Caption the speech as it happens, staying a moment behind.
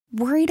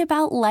Worried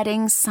about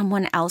letting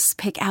someone else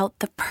pick out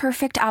the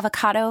perfect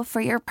avocado for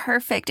your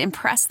perfect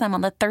impress them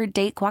on the third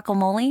date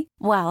guacamole?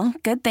 Well,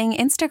 good thing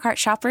Instacart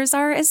shoppers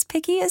are as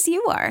picky as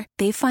you are.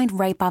 They find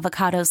ripe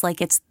avocados like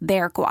it's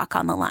their guac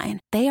on the line.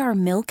 They are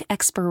milk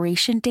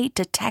expiration date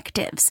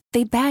detectives.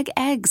 They bag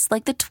eggs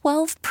like the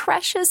 12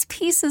 precious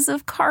pieces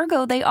of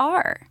cargo they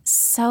are.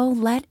 So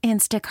let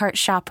Instacart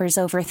shoppers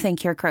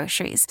overthink your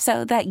groceries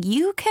so that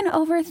you can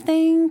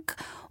overthink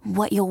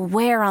what you'll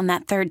wear on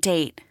that third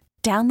date.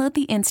 Download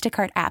the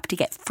Instacart app to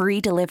get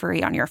free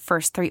delivery on your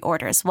first 3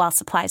 orders while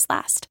supplies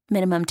last.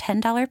 Minimum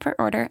 $10 per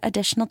order.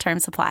 Additional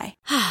terms apply.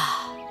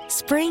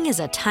 Spring is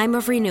a time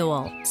of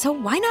renewal, so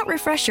why not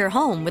refresh your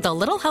home with a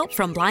little help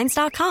from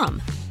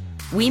Blinds.com?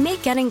 We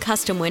make getting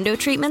custom window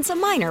treatments a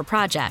minor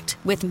project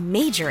with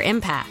major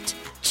impact.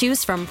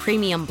 Choose from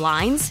premium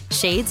blinds,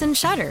 shades, and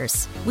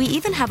shutters. We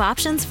even have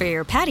options for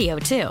your patio,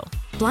 too.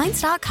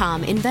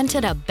 Blinds.com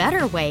invented a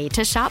better way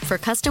to shop for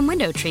custom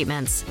window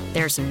treatments.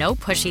 There's no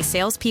pushy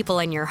salespeople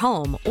in your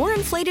home or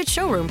inflated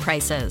showroom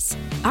prices.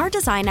 Our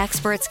design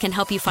experts can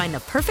help you find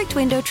the perfect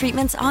window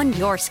treatments on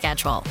your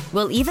schedule.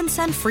 We'll even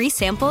send free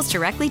samples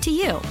directly to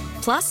you.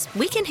 Plus,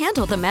 we can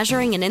handle the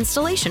measuring and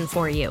installation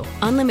for you.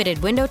 Unlimited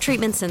window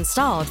treatments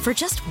installed for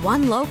just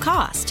one low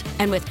cost.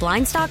 And with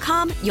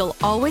Blinds.com, you'll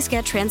always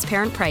get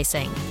transparent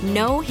pricing.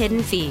 No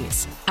hidden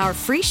fees. Our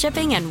free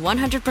shipping and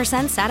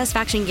 100%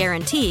 satisfaction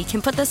guarantee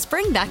can put the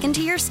spring back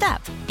into your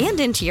step and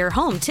into your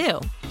home,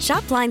 too.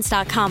 Shop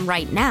Blinds.com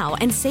right now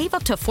and save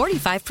up to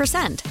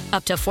 45%.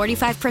 Up to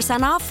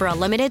 45% off for a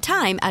limited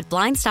time at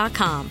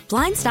Blinds.com.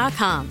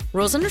 Blinds.com.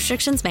 Rules and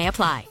restrictions may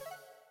apply.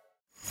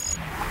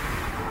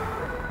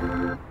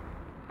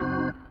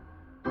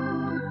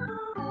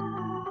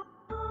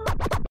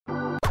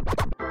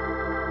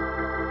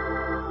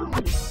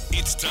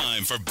 It's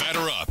time for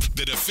Batter Up,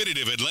 the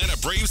definitive Atlanta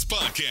Braves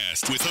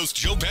podcast with hosts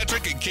Joe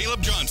Patrick and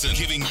Caleb Johnson,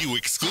 giving you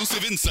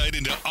exclusive insight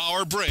into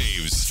our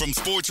Braves from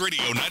Sports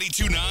Radio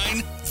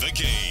 92.9 The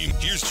Game.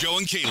 Here's Joe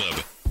and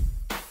Caleb.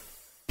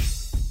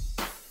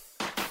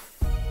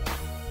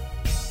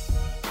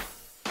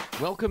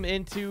 Welcome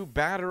into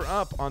Batter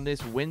Up on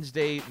this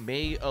Wednesday,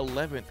 May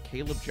 11th.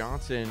 Caleb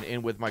Johnson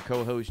and with my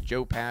co-host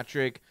Joe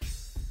Patrick.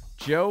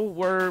 Joe,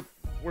 we're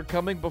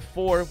coming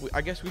before,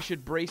 I guess we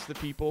should brace the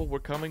people. We're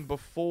coming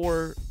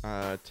before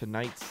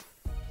tonight's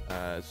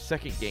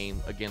second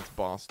game against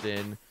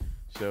Boston.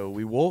 So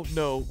we won't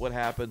know what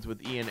happens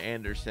with Ian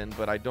Anderson,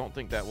 but I don't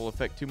think that will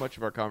affect too much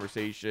of our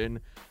conversation.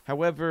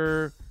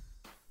 However,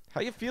 how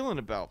you feeling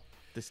about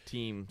this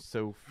team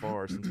so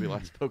far since we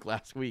last spoke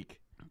last week?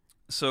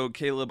 So,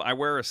 Caleb, I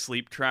wear a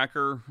sleep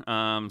tracker,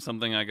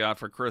 something I got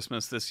for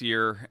Christmas this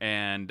year,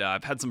 and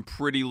I've had some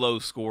pretty low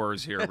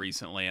scores here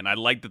recently, and I'd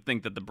like to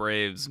think that the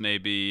Braves may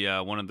be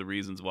one of the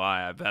reasons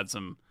why. I've had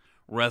some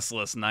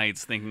restless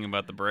nights thinking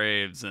about the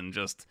Braves and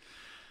just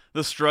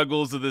the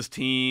struggles of this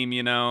team.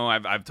 You know,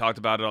 I've talked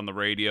about it on the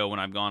radio when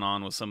I've gone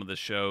on with some of the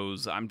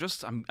shows. I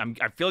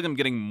feel like I'm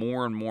getting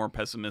more and more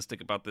pessimistic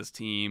about this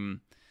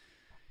team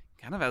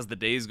kind of as the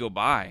days go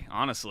by,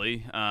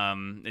 honestly.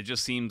 It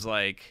just seems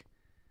like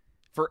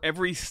for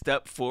every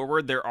step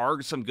forward, there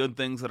are some good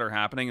things that are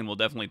happening, and we'll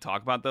definitely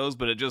talk about those,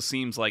 but it just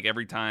seems like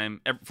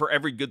for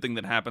every good thing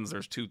that happens,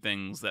 there's two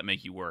things that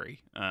make you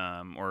worry,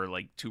 or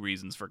like two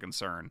reasons for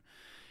concern.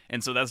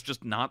 And so that's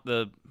just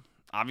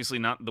obviously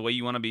not the way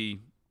you want to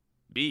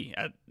be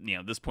at,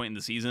 this point in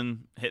the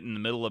season, hitting the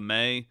middle of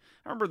May.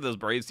 I remember those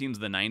Braves teams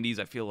in the 90s.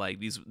 I feel like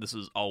this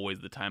was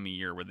always the time of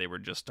year where they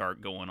would just start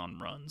going on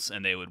runs,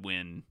 and they would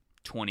win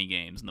 20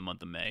 games in the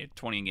month of May,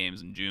 20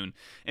 games in June.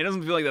 It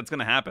doesn't feel like that's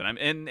going to happen.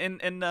 In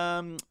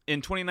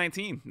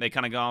 2019, they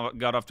kind of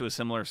got off to a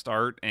similar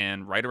start,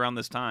 and right around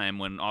this time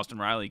when Austin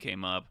Riley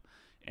came up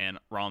and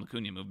Ronald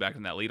Acuna moved back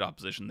in that leadoff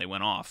position, they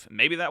went off.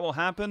 Maybe that will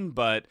happen,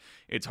 but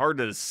it's hard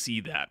to see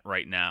that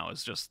right now.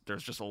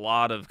 There's just a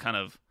lot of kind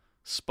of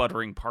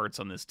sputtering parts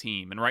on this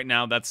team. And right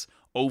now, that's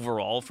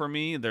overall for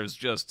me. There's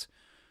just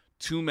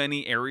too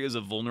many areas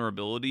of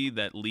vulnerability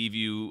that leave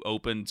you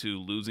open to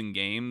losing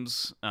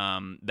games.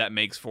 That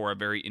makes for a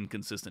very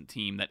inconsistent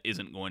team that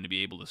isn't going to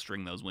be able to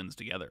string those wins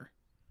together.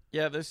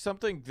 Yeah, there's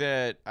something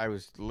that I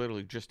was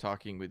literally just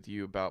talking with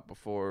you about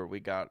before we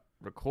got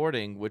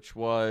recording, which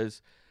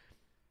was,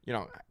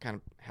 kind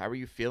of how are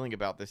you feeling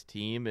about this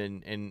team?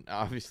 And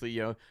obviously,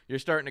 you're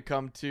starting to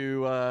come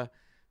to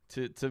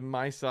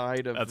my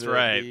side of that's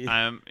right.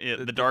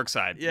 The dark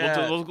side.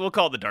 Yeah, we'll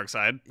call it the dark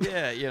side.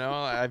 Yeah,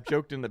 I've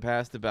joked in the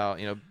past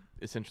about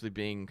essentially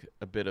being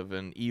a bit of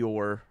an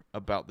Eeyore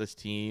about this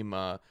team,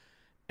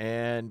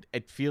 and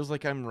it feels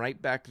like I'm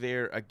right back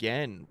there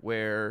again,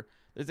 where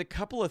there's a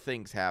couple of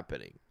things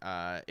happening.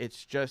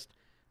 It's just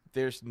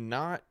there's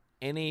not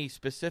any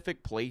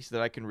specific place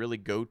that I can really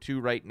go to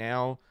right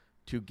now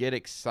to get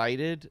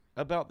excited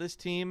about this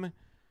team.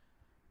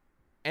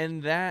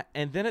 And then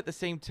at the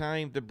same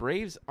time, the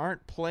Braves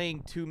aren't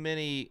playing too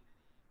many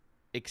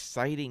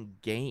exciting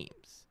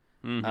games.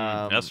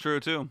 Mm-hmm. That's true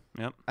too.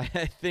 Yep.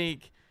 I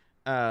think,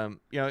 at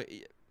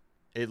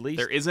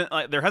least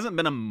there hasn't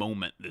been a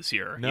moment this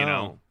year.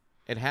 No,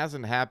 it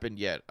hasn't happened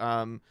yet.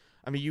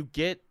 I mean, you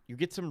get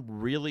some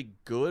really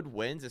good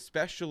wins,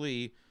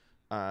 especially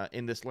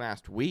in this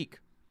last week,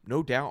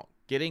 no doubt.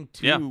 Getting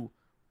two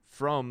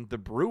from the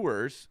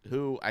Brewers,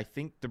 who I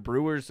think the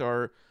Brewers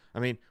are. I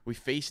mean, we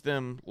faced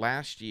them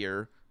last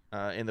year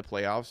in the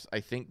playoffs. I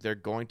think they're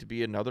going to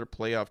be another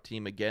playoff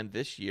team again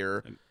this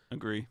year.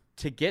 Agree.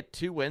 To get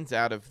 2 wins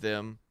out of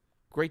them,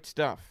 great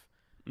stuff.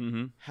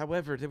 Mm-hmm.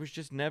 However, there was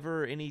just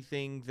never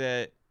anything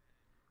that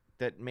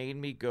made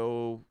me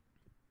go,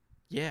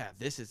 yeah,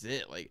 this is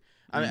it. Like,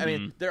 I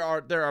mean, there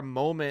are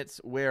moments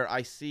where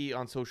I see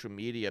on social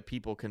media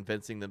people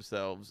convincing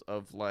themselves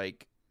of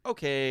like,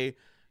 okay,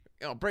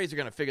 Braves are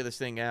going to figure this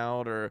thing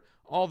out, or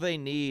all they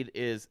need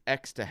is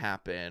X to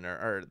happen,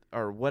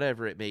 or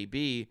whatever it may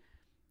be.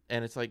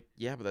 And it's like,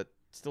 yeah, but that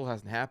still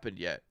hasn't happened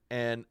yet.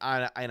 And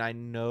I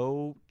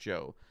know,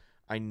 Joe,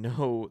 I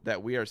know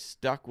that we are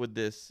stuck with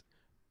this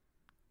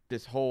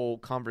whole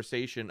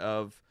conversation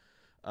of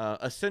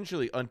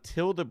essentially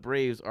until the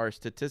Braves are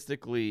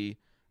statistically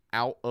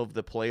out of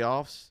the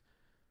playoffs,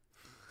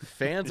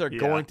 fans are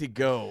going to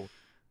go,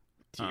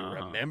 do you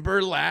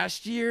remember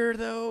last year,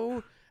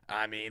 though?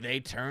 I mean, they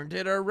turned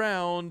it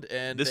around,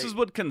 and this is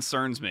what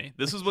concerns me.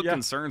 This is what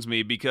concerns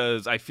me,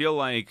 because I feel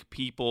like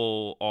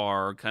people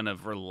are kind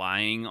of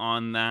relying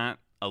on that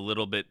a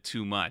little bit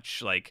too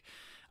much. Like,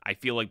 I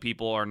feel like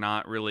people are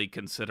not really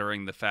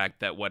considering the fact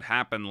that what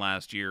happened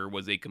last year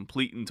was a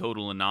complete and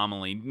total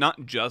anomaly,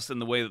 not just in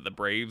the way that the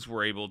Braves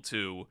were able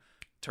to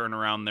turn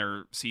around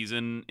their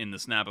season in the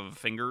snap of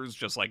fingers,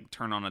 just like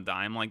turn on a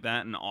dime like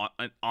that. And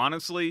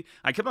honestly,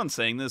 I kept on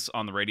saying this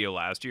on the radio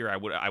last year.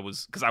 I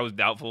was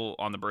doubtful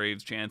on the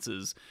Braves'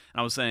 chances, and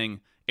I was saying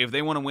if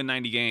they want to win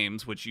 90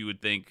 games, which you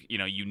would think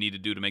you need to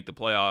do to make the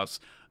playoffs,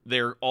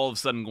 they're all of a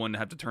sudden going to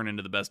have to turn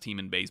into the best team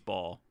in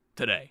baseball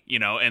today.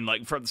 And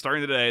like from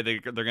starting today, they're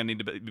going to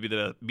need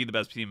to be the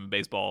best team in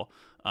baseball.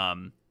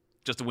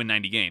 Just to win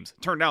 90 games.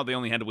 Turned out they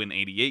only had to win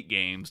 88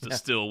 games to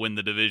still win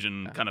the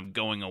division kind of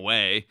going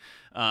away.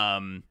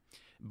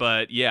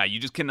 But yeah,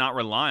 you just cannot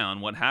rely on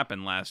what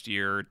happened last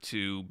year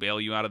to bail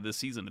you out of this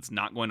season. It's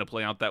not going to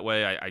play out that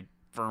way. I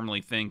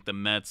firmly think the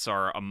Mets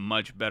are a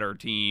much better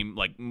team,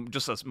 like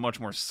just a much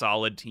more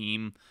solid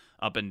team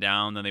up and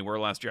down than they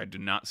were last year. I do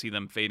not see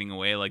them fading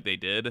away like they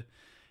did.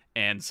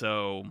 And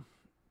so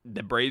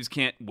the Braves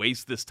can't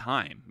waste this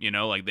time.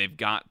 Like they've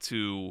got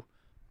to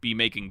be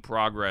making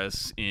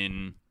progress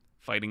in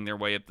fighting their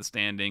way up the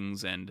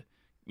standings and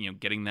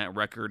getting that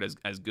record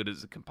as good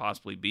as it can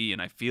possibly be. And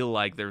I feel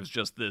like there's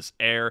just this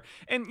air,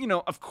 and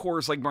of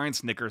course, like Brian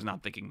Snitker's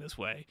not thinking this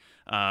way.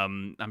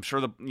 I'm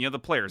sure the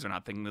players are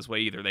not thinking this way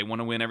either. They want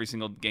to win every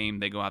single game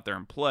they go out there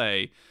and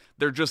play.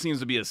 There just seems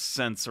to be a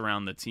sense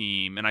around the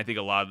team, and I think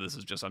a lot of this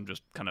is just I'm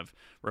just kind of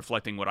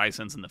reflecting what I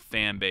sense in the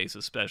fan base,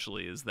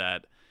 especially, is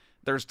that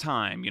there's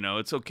time.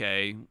 It's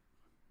okay.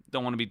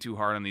 Don't want to be too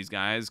hard on these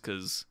guys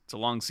because it's a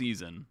long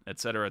season, et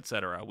cetera, et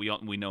cetera.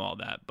 We know all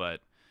that,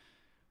 but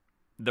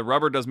the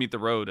rubber does meet the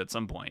road at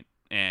some point,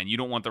 and you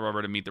don't want the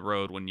rubber to meet the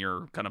road when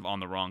you're kind of on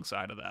the wrong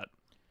side of that.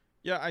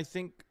 Yeah, I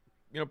think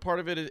part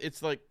of it is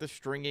it's like the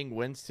stringing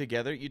wins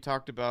together. You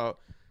talked about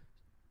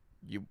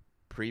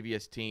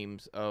previous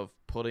teams of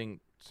putting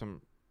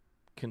some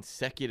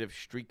consecutive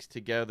streaks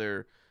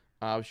together.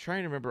 I was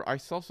trying to remember. I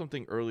saw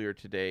something earlier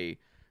today.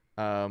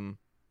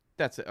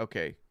 That's it.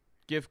 Okay.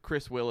 Give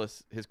Chris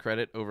Willis his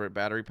credit over at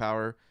Battery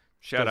Power.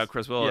 Shout out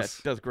Chris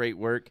Willis. Yeah, does great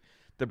work.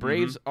 The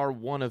Braves are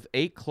one of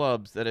 8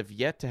 clubs that have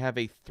yet to have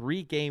a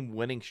 3-game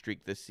winning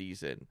streak this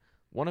season.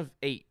 One of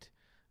 8.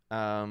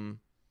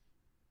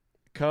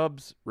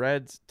 Cubs,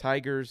 Reds,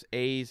 Tigers,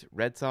 A's,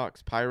 Red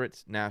Sox,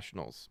 Pirates,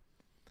 Nationals.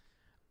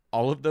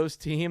 All of those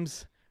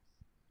teams,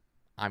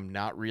 I'm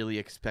not really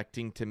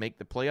expecting to make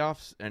the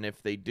playoffs, and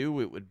if they do,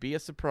 it would be a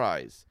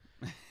surprise.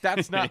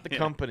 That's not the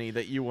company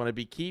that you want to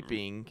be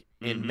keeping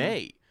in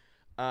May.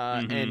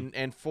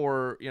 And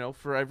for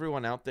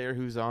everyone out there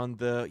who's on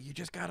you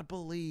just got to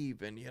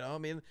believe, and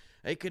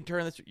it can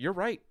turn this. You're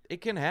right. It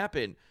can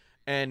happen.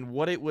 And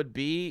what it would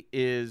be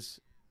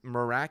is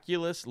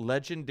miraculous,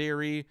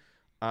 legendary,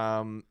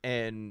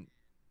 and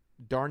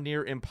darn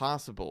near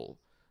impossible.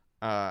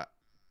 But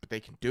they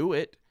can do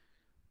it.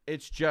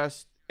 It's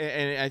just,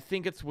 and I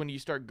think it's when you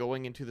start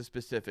going into the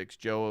specifics,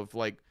 Joe, of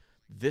like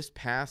this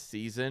past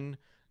season,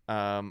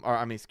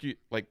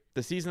 like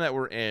the season that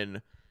we're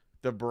in.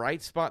 The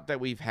bright spot that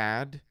we've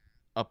had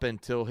up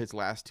until his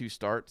last 2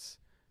 starts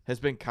has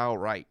been Kyle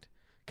Wright.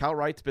 Kyle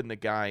Wright's been the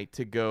guy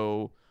to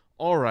go,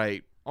 all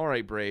right,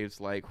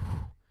 Braves, like,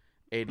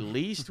 at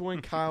least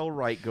when Kyle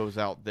Wright goes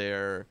out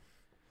there,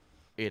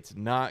 it's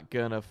not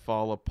going to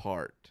fall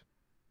apart.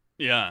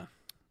 Yeah.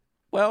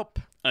 Welp.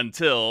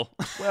 Until.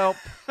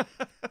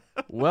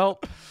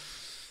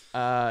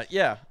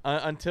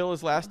 Until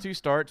his last 2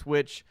 starts,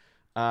 which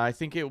I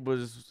think it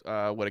was,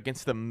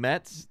 against the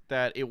Mets,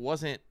 that it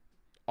wasn't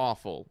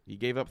awful. He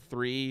gave up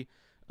 3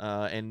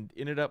 and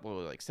ended up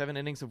with like 7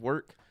 innings of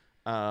work.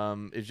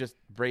 It's just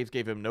Braves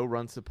gave him no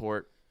run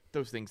support.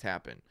 Those things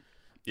happen.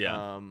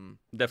 Yeah,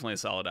 definitely a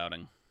solid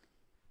outing.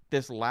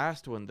 This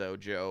last one, though,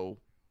 Joe,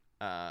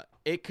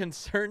 it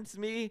concerns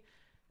me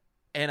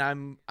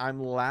And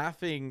I'm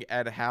laughing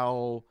at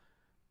how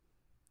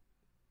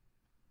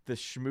the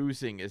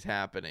schmoozing is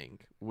happening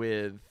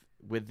with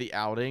the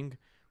outing,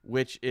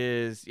 which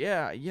is,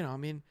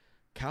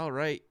 Kyle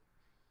Wright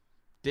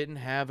didn't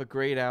have a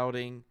great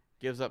outing,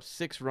 gives up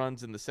 6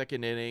 runs in the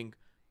second inning,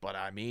 but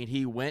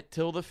he went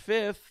till the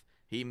 5th.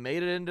 He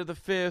made it into the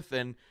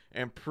 5th,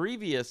 and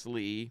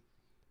previously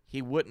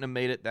he wouldn't have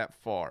made it that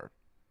far.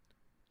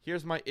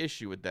 Here's my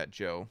issue with that,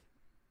 Joe.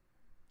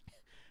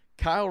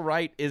 Kyle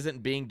Wright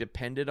isn't being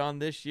depended on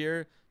this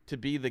year to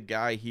be the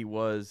guy he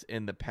was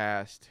in the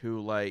past,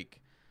 who,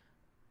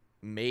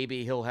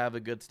 maybe he'll have a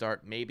good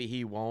start, maybe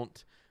he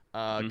won't.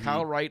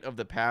 Kyle Wright of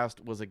the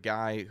past was a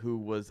guy who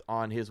was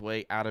on his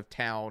way out of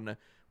town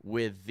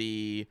with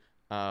the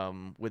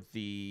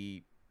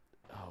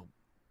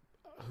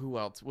who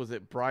else was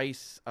it?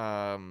 Bryce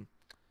Wilson.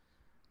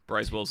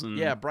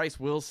 Yeah, Bryce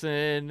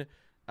Wilson.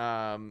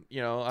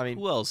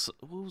 Who else?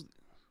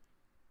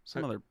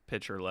 Some other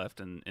pitcher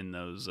left in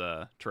those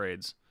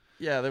trades.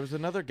 Yeah, there was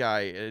another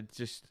guy. It's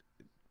just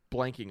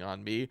blanking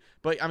on me.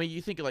 But,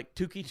 you think of,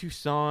 Touki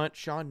Toussaint,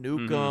 Sean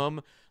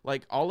Newcomb,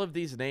 all of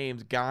these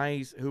names,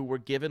 guys who were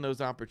given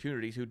those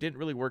opportunities who didn't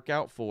really work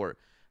out for.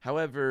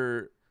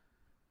 However,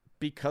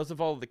 because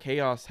of all of the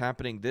chaos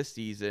happening this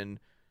season,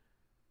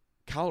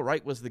 Kyle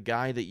Wright was the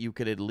guy that you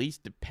could at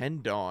least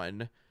depend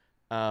on,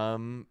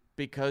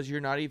 because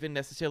you're not even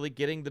necessarily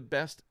getting the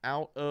best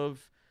out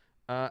of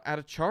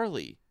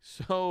Charlie.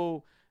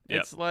 So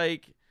it's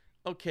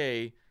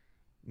okay,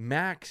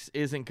 Max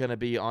isn't going to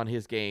be on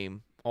his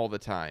game all the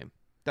time.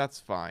 That's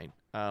fine.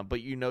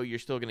 But you're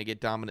still going to get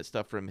dominant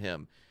stuff from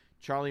him.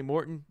 Charlie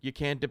Morton, you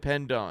can't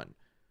depend on.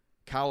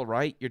 Kyle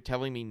Wright, you're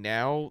telling me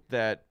now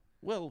that,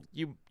 well,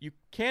 you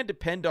can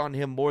depend on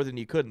him more than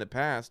you could in the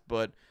past,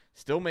 but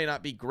still may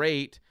not be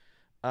great.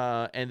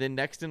 And then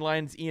next in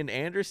line is Ian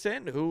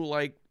Anderson, who,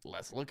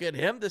 let's look at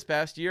him this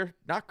past year.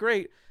 Not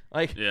great.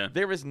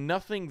 There is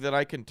nothing that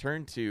I can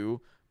turn to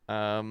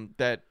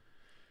that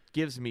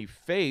gives me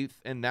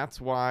faith, and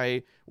that's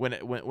why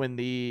when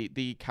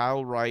the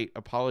Kyle Wright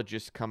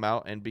apologists come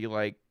out and be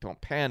like, don't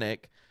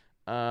panic,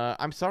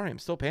 I'm sorry, I'm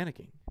still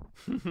panicking.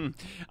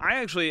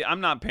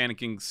 I'm not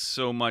panicking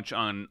so much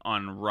on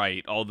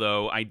Wright,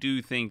 although I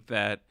do think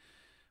that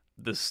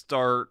the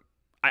start,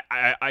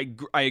 I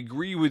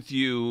agree with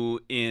you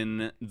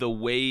in the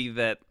way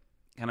that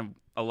kind of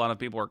a lot of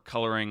people are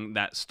coloring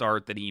that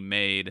start that he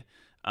made,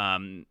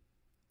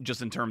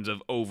 just in terms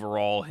of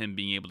overall him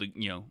being able to,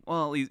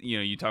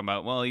 you talk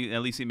about,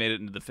 at least he made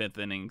it into the 5th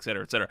inning, et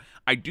cetera, et cetera.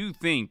 I do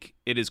think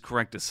it is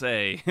correct to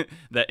say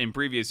that in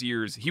previous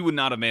years he would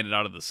not have made it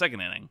out of the 2nd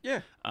inning. Yeah.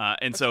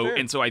 And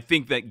so I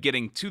think that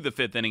getting to the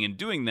 5th inning and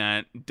doing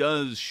that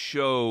does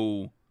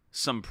show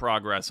some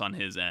progress on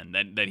his end,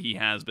 that he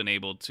has been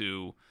able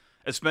to,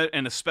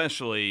 and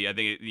especially I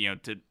think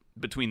to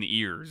between the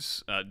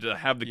ears, to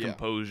have the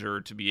composure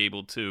to be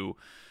able to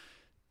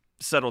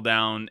settle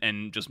down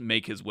and just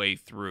make his way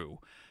through.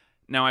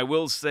 Now, I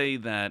will say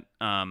that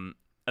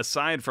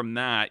aside from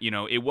that,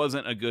 it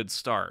wasn't a good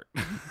start.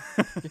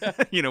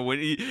 When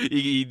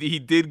he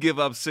did give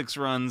up 6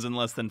 runs in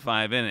less than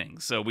 5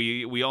 innings. So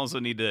we also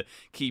need to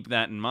keep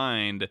that in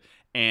mind.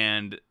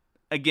 And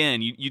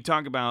again, you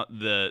talk about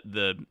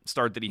the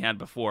start that he had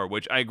before,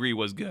 which I agree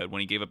was good when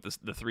he gave up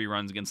the 3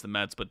 runs against the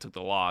Mets but took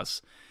the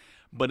loss.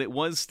 But it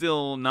was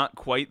still not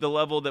quite the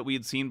level that we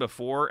had seen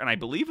before. And I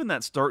believe in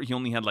that start, he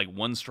only had 1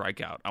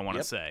 strikeout, I want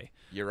to say.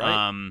 You're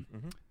right.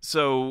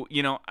 So,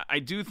 I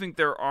do think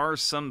there are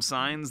some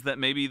signs that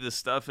maybe the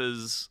stuff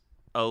is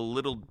a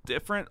little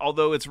different.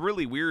 Although it's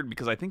really weird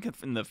because I think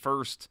in the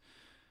first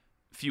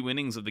few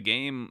innings of the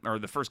game, or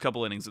the first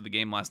couple innings of the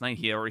game last night,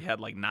 he already had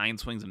 9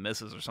 swings and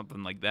misses or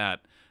something like that.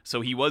 So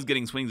he was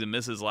getting swings and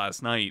misses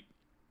last night.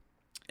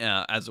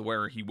 As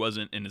where he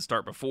wasn't in his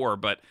start before,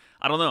 but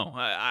I don't know.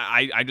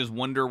 I just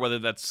wonder whether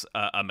that's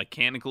a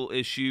mechanical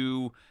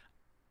issue.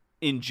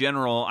 In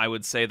general, I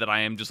would say that I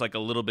am just a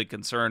little bit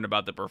concerned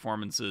about the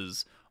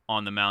performances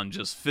on the mound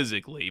just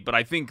physically. But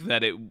I think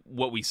that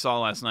what we saw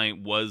last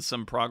night was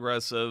some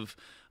progress of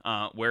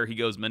where he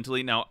goes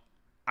mentally. Now,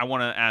 I want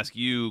to ask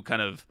you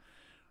kind of,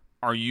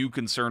 are you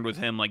concerned with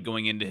him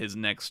going into his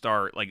next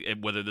start,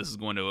 whether this is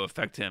going to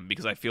affect him?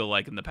 Because I feel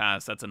like in the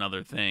past that's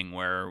another thing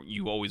where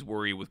you always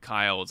worry with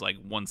Kyle. It's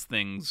once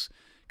things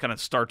kind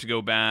of start to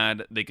go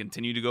bad, they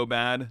continue to go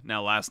bad.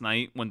 Now last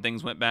night when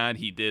things went bad,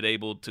 he did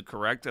able to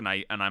correct, and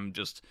I'm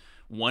just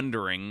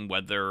wondering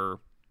whether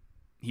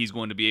he's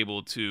going to be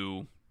able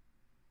to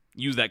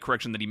use that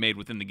correction that he made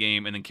within the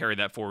game and then carry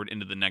that forward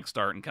into the next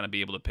start and kind of be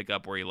able to pick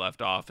up where he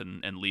left off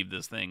and leave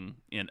this thing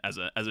in as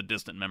a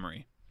distant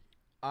memory.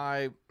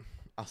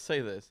 I'll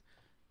say this.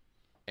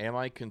 Am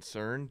I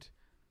concerned?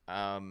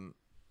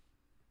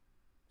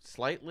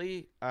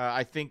 Slightly.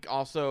 I think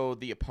also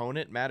the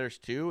opponent matters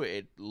too.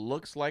 It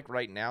looks like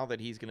right now that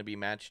he's going to be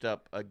matched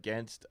up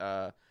against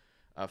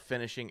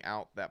finishing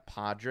out that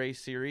Padres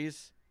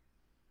series.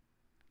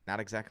 Not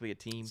exactly a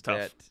team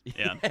that,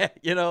 yeah.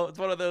 It's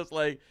one of those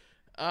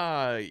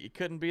it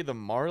couldn't be the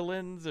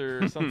Marlins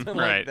or something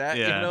Right, like that.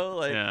 yeah, You know,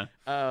 like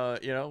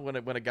yeah.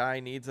 when a guy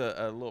needs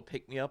a little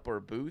pick me up or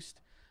a boost.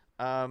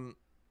 I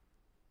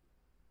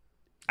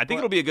think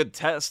it'll be a good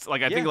test.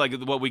 Like I think like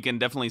what we can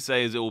definitely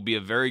say is it will be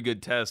a very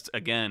good test.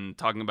 Again,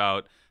 talking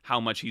about how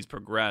much he's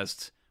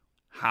progressed.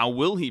 How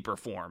will he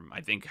perform?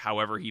 I think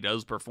however he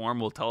does perform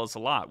will tell us a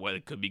lot. Well,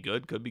 it could be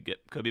good, could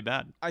be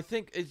bad. I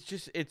think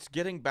it's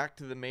getting back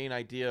to the main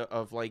idea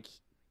of like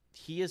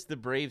he is the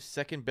Braves'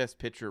 second best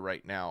pitcher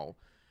right now,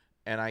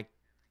 and I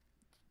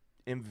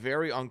am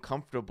very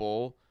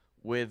uncomfortable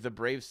with the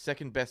Braves'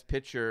 second best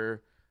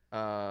pitcher,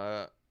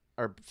 or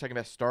second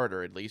best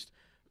starter at least,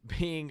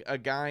 being a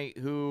guy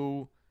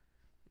who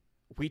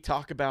we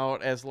talk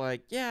about as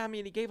like, yeah, I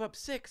mean he gave up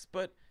 6,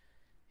 but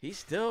he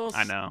still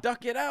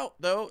stuck it out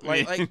though.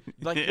 Like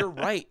you're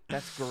right.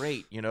 That's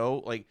great. You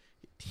know, like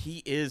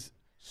he is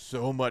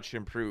so much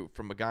improved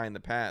from a guy in the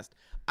past.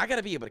 I got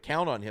to be able to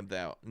count on him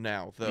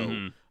now though.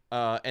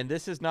 Mm-hmm. And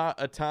this is not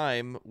a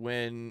time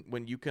when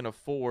you can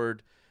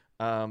afford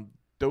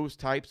those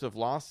types of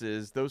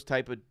losses, those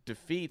type of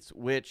defeats,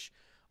 which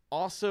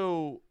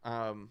also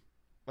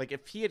like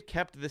if he had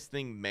kept this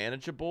thing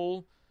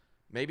manageable,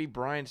 maybe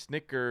Brian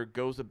Snitker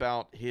goes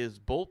about his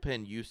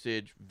bullpen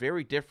usage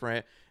very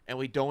different, and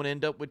we don't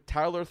end up with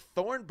Tyler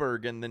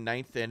Thornburg in the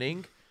 9th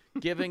inning,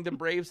 giving the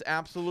Braves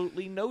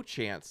absolutely no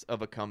chance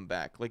of a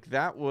comeback. Like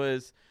that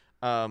was,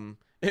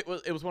 it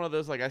was one of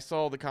those, like I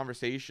saw the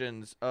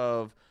conversations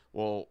of,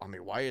 well, I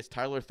mean, why is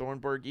Tyler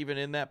Thornburg even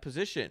in that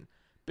position?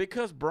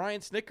 Because Brian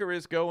Snitker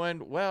is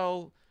going,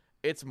 well,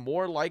 it's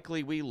more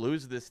likely we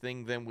lose this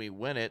thing than we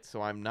win it,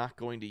 so I'm not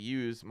going to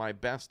use my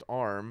best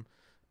arm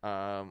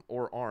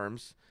or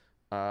arms,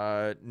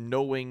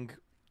 knowing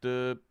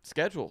the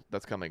schedule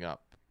that's coming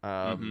up.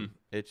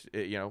 It's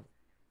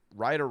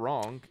right or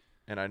wrong,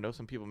 and I know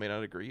some people may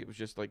not agree. It was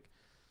just like,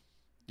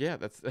 yeah,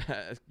 that's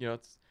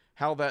it's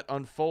how that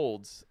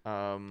unfolds.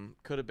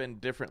 Could have been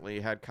differently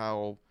had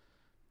Kyle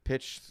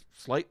pitched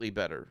slightly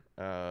better.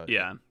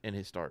 In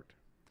his start.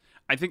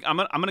 I think I'm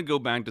gonna go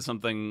back to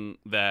something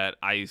that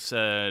I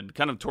said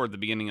kind of toward the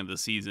beginning of the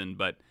season,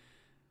 but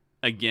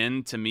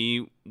again, to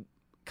me,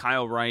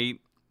 Kyle Wright,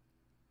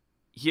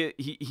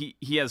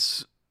 he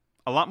has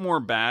a lot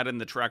more bad in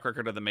the track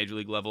record of the major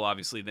league level,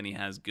 obviously, than he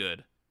has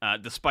good,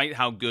 despite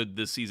how good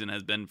this season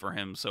has been for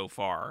him so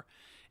far.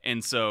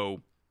 And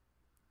so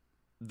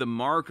the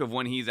mark of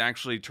when he's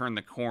actually turned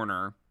the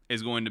corner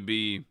is going to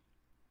be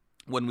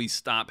when we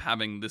stop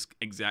having this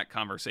exact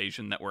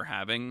conversation that we're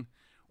having,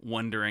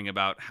 wondering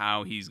about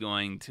how he's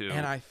going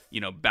to,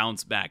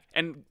 bounce back.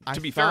 And to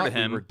be fair to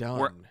him,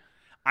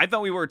 I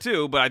thought we were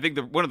too, but I think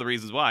one of the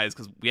reasons why is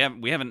because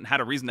we haven't had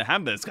a reason to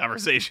have this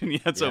conversation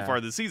yet so far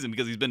this season,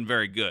 because he's been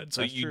very good.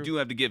 So you do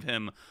have to give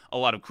him a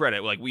lot of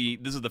credit. Like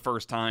this is the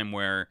first time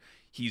where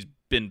he's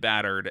been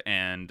battered,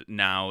 and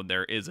now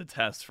there is a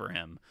test for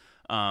him.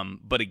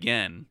 But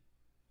again,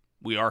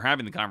 we are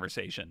having the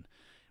conversation.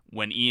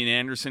 When Ian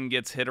Anderson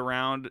gets hit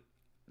around,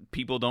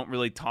 people don't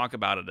really talk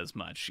about it as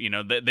much. You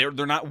know,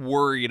 they're not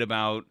worried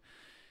about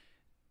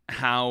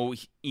how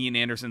Ian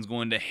Anderson's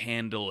going to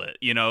handle it,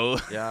 you know?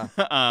 Yeah.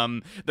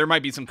 There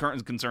might be some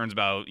current concerns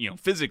about,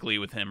 physically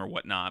with him or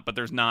whatnot, but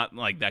there's not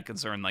like that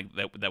concern like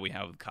that we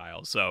have with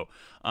Kyle. So,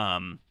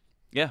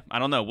 yeah, I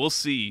don't know. We'll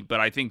see. But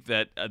I think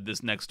that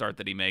this next start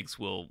that he makes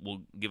will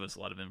give us a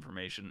lot of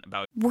information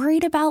about.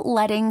 Worried about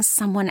letting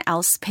someone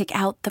else pick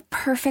out the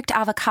perfect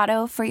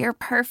avocado for your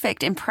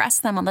perfect impress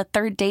them on the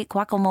third date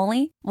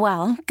guacamole?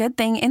 Well, good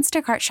thing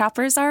Instacart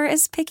shoppers are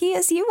as picky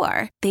as you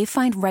are. They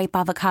find ripe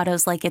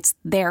avocados like it's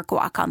their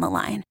guac on the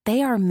line.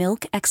 They are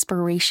milk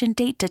expiration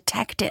date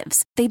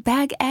detectives. They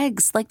bag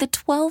eggs like the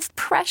 12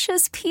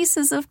 precious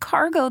pieces of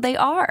cargo they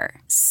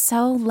are.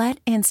 So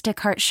let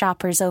Instacart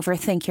shoppers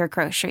overthink your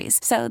groceries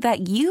so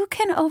that you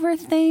can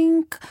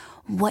overthink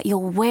what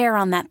you'll wear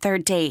on that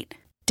third date.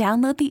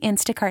 Download the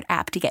Instacart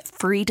app to get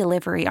free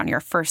delivery on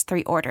your first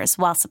 3 orders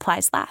while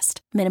supplies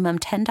last. Minimum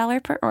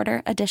 $10 per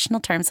order.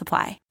 Additional terms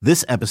apply.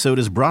 This episode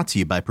is brought to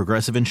you by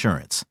Progressive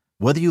Insurance.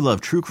 Whether you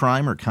love true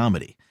crime or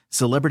comedy,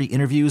 celebrity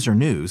interviews or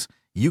news,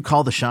 you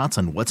call the shots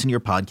on what's in your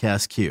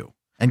podcast queue.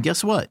 And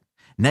guess what?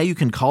 Now you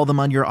can call them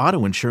on your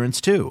auto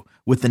insurance too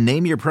with the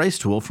Name Your Price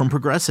tool from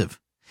Progressive.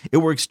 It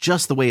works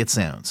just the way it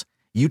sounds.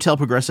 You tell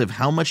Progressive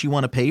how much you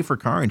want to pay for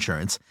car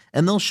insurance,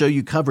 and they'll show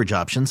you coverage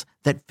options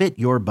that fit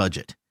your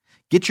budget.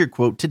 Get your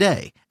quote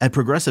today at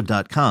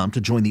Progressive.com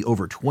to join the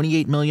over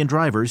 28 million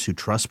drivers who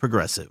trust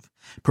Progressive.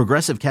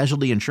 Progressive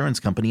Casualty Insurance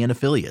Company and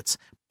Affiliates.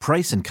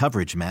 Price and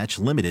coverage match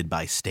limited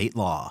by state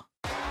law.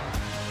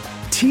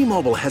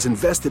 T-Mobile has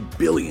invested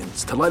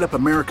billions to light up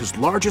America's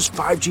largest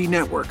 5G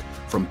network,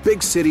 from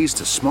big cities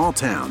to small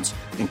towns,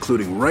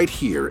 including right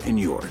here in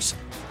yours.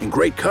 And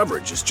great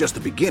coverage is just the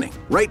beginning.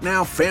 Right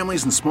now,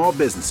 families and small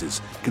businesses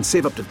can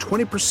save up to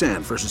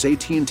 20% versus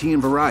AT&T and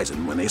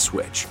Verizon when they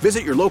switch.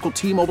 Visit your local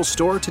T-Mobile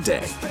store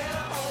today.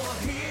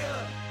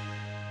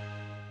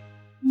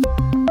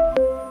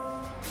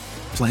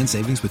 Plan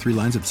savings with 3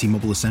 lines of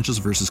T-Mobile Essentials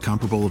versus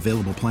comparable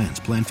available plans.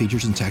 Plan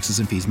features and taxes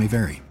and fees may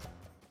vary.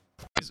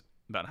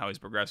 About how he's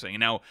progressing. And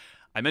now,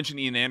 I mentioned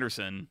Ian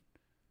Anderson.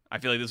 I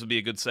feel like this would be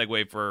a good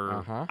segue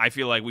for. I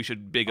feel like we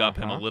should big up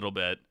him a little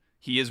bit.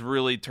 He has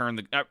really turned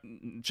the.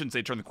 Shouldn't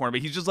say turned the corner,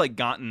 but he's just like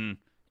gotten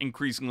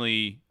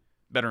increasingly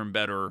better and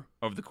better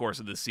over the course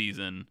of the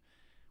season,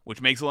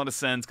 which makes a lot of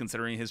sense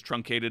considering his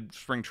truncated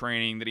spring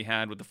training that he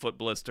had with the foot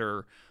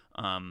blister.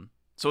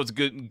 So it's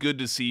good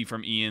to see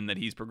from Ian that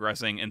he's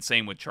progressing, and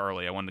same with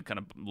Charlie. I wanted to kind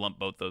of lump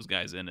both those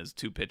guys in as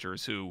two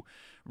pitchers who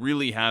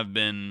really have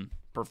been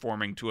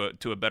performing to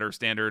a better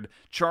standard.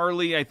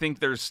 Charlie, I think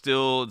there's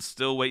still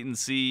wait and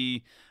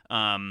see.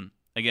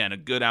 Again, a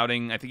good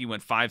outing. I think he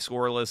went 5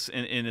 scoreless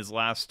in his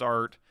last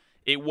start.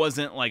 It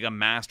wasn't like a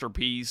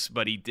masterpiece,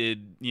 but he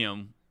did,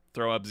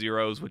 throw up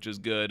zeros, which is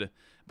good.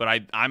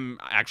 But I'm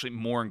actually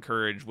more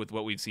encouraged with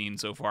what we've seen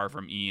so far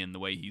from Ian, the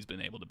way he's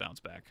been able to bounce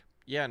back.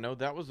 Yeah, no,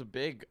 that was a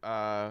big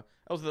that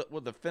was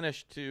the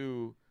finish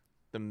to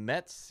the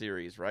Mets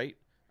series, right?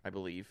 I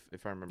believe,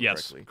 if I remember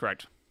correctly. Yes,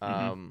 correct.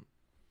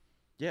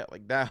 Yeah,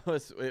 like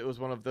it was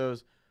one of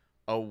those,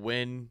 a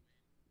win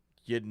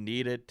you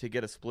needed to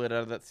get a split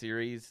out of that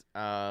series.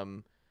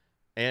 And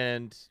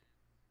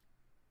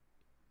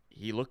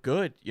he looked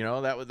good.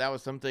 That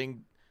was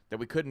something that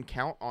we couldn't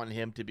count on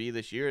him to be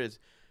this year. Is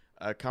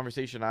a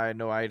conversation I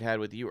know I had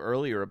with you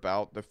earlier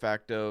about the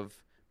fact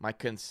of my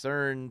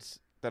concerns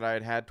that I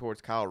had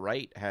towards Kyle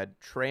Wright had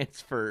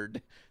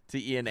transferred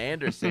to Ian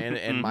Anderson,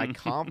 and my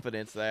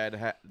confidence that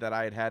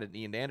I had in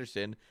Ian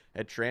Anderson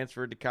had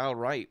transferred to Kyle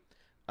Wright.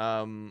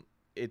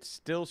 It's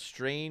still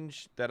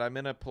strange that I'm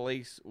in a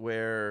place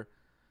where,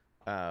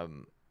 for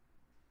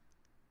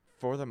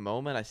the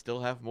moment, I still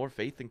have more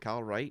faith in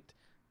Kyle Wright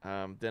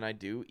than I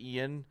do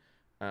Ian.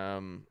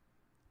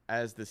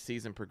 As the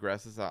season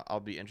progresses, I'll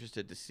be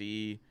interested to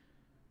see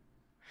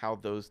how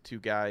those two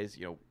guys,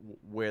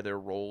 where their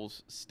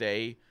roles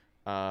stay.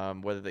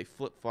 Whether they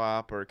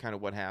flip-flop or kind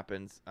of what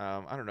happens.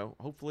 I don't know.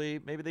 Hopefully,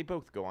 maybe they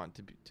both go on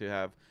to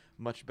have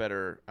much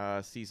better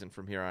season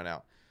from here on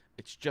out.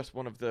 It's just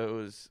one of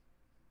those.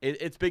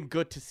 It's been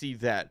good to see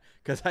that,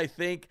 because I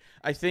think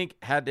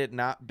had it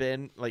not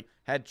been, like,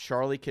 had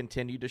Charlie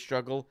continued to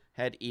struggle,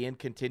 had Ian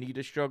continued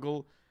to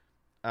struggle,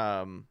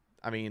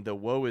 the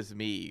woe is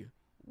me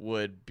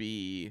would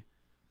be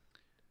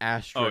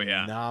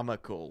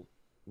astronomical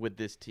with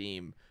this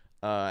team.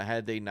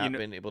 Had they not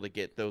been able to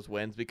get those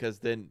wins, because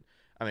then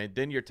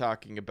you're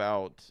talking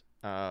about,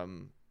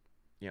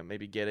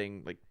 maybe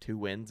getting like 2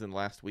 wins in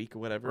last week or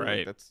whatever.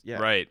 Right.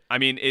 Right.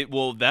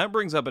 That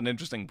brings up an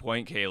interesting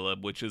point,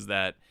 Caleb, which is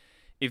that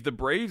if the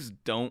Braves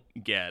don't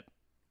get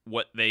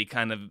what they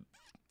kind of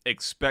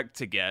expect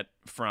to get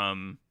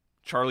from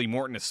Charlie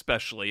Morton,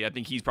 especially, I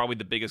think he's probably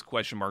the biggest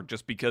question mark,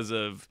 just because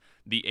of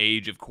the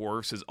age, of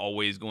course, is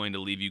always going to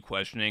leave you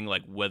questioning,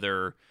 like,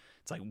 whether.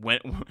 It's like,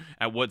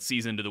 at what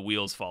season do the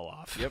wheels fall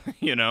off? Yep.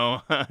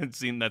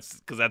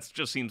 Because that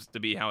just seems to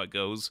be how it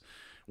goes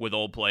with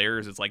old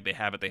players. It's like they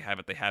have it,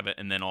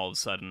 and then all of a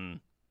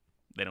sudden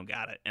they don't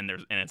got it, and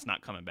it's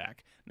not coming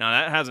back. Now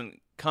that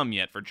hasn't come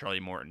yet for Charlie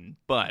Morton,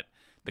 but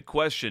the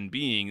question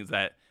being is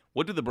that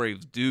what do the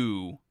Braves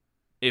do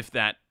if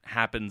that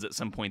happens at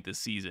some point this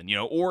season?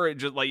 Or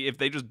just like if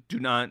they just do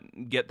not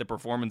get the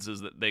performances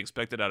that they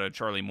expected out of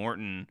Charlie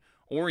Morton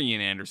or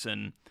Ian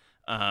Anderson.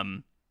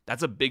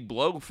 That's a big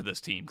blow for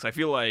this team, because I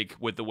feel like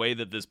with the way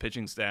that this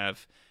pitching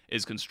staff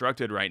is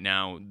constructed right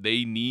now,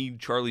 they need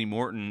Charlie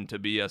Morton to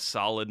be a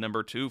solid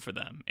number 2 for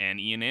them, and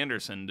Ian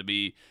Anderson to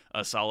be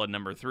a solid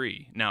number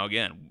 3. Now,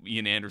 again,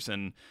 Ian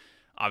Anderson,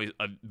 obviously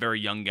a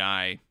very young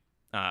guy,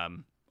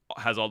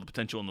 has all the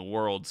potential in the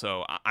world,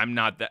 so I'm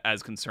not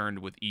as concerned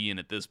with Ian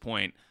at this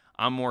point.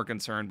 I'm more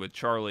concerned with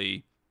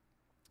Charlie.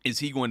 Is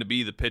he going to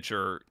be the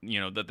pitcher,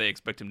 that they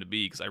expect him to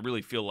be? Because I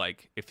really feel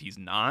like if he's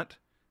not,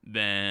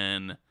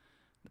 then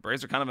the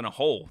Braves are kind of in a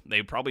hole.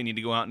 They probably need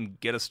to go out and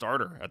get a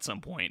starter at some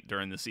point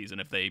during the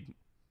season if they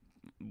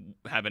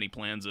have any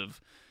plans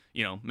of,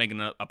 making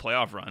a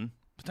playoff run,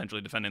 potentially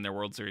defending their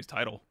World Series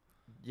title.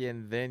 Yeah,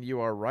 and then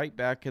you are right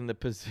back in the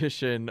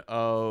position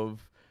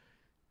of,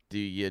 do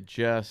you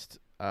just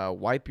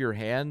wipe your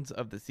hands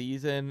of the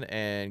season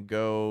and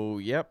go,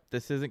 yep,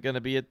 this isn't going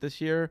to be it this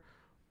year?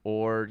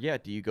 Or,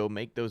 do you go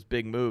make those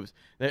big moves?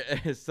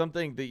 It's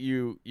something that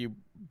you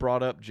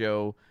brought up,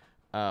 Joe.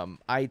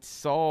 I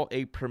saw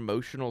a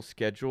promotional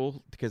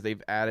schedule, because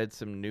they've added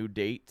some new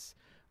dates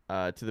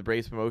to the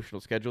Braves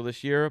promotional schedule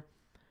this year,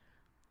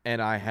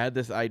 and I had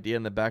this idea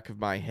in the back of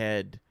my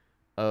head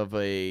of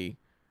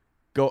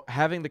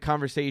having the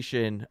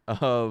conversation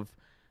of,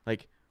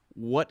 like,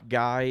 what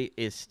guy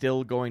is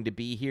still going to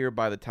be here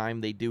by the time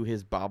they do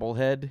his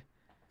bobblehead,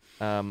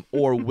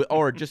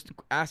 or just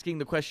asking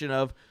the question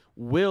of,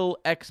 will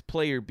X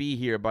player be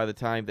here by the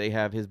time they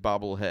have his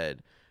bobblehead?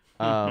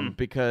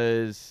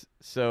 Because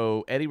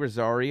Eddie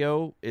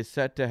Rosario is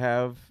set to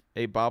have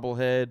a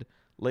bobblehead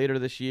later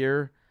this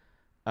year.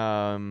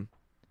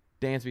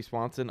 Dansby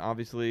Swanson,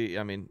 obviously,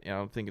 I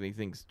don't think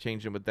anything's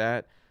changing with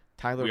that.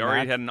 Tyler, we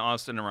already had an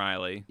Austin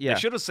Riley. Yeah. They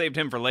should have saved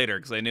him for later,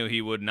 because they knew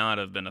he would not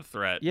have been a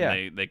threat.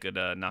 Yeah. They could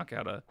knock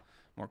out a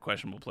more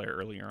questionable player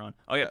earlier on.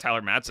 Oh yeah,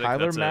 Tyler Matzik.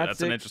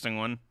 That's an interesting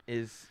one.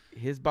 Is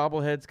his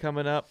bobblehead's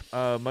coming up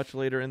much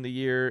later in the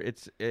year?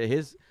 It's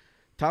his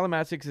Tyler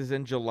Matzek's is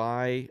in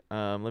July.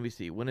 Let me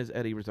see. When is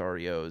Eddie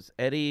Rosario's?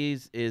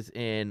 Eddie's is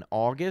in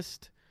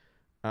August,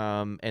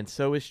 and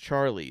so is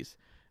Charlie's.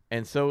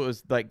 And so it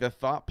was like the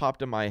thought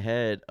popped in my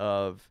head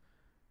of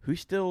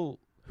who's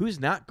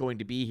not going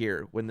to be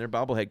here when their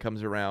bobblehead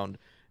comes around,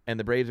 and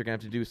the Braves are going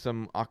to have to do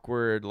some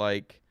awkward,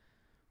 like,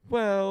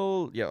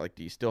 well, yeah, like,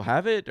 do you still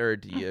have it, or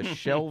do you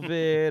shelve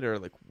it, or,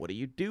 like, what do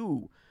you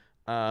do?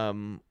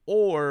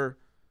 Or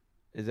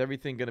is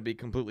everything going to be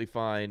completely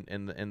fine,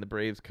 and the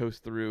Braves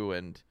coast through,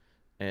 and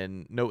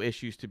no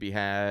issues to be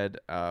had?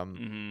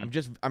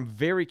 I'm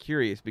very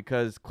curious,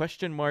 because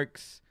question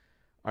marks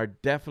are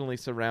definitely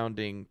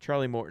surrounding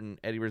Charlie Morton,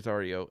 Eddie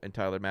Rosario, and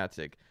Tyler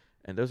Matzek,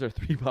 and those are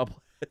 3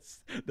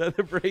 bobbleheads that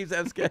the Braves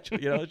have scheduled.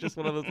 It's just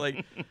one of those,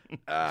 like,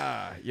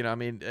 I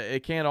mean,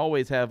 it can't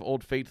always have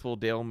Old Faithful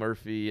Dale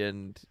Murphy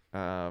and,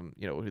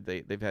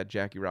 they've had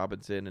Jackie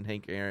Robinson and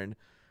Hank Aaron.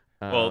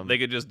 Well, they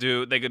could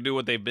do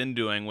what they've been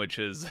doing, which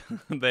is so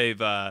we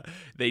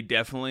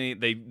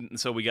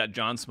got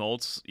John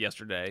Smoltz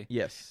yesterday.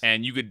 Yes.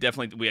 And we had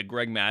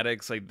Greg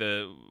Maddux, like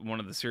one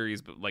of the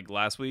series, but like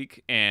last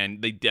week,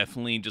 and they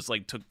definitely just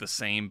like took the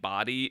same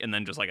body and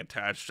then just like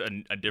attached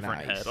a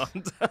different head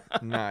on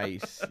top.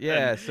 Nice.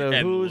 Yeah. So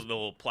and who's the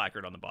little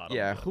placard on the bottom?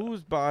 Yeah.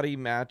 Whose body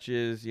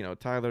matches,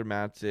 Tyler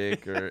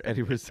Matzek or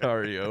Eddie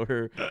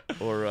Rosario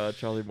or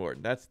Charlie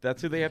Morton?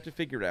 That's who they have to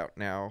figure out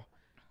now.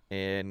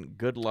 And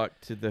good luck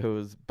to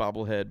those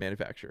bobblehead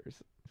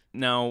manufacturers.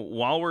 Now,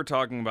 while we're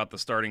talking about the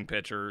starting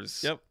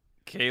pitchers,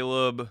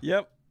 Caleb,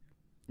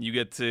 you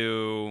get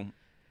to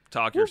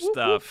talk your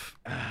stuff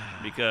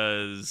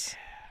because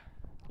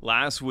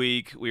last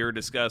week we were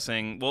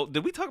discussing. Well,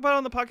 did we talk about it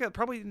on the podcast?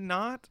 Probably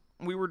not.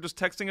 We were just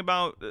texting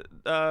about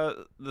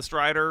the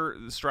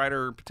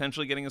Strider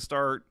potentially getting a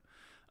start.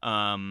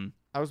 I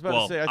was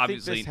about to say, I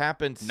think this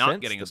happened not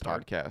since getting the a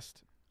start. podcast.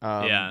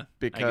 Because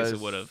I guess it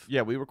would have.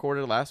 Yeah, we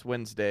recorded last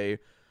Wednesday.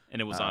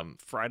 And it was on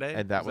Friday?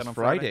 And that was on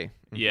Friday.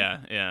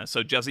 Mm-hmm. Yeah.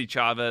 So Jesse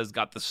Chavez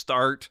got the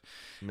start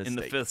in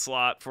the 5th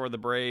slot for the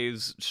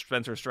Braves.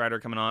 Spencer Strider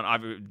coming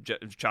on.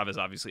 Chavez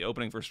obviously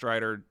opening for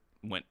Strider.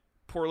 Went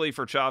poorly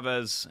for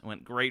Chavez.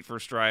 Went great for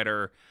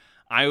Strider.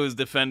 I was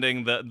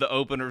defending the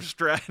opener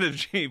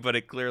strategy, but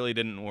it clearly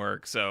didn't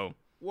work. So,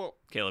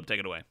 Caleb, take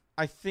it away.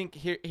 I think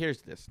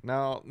here's this.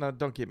 Now,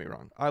 don't get me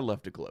wrong. I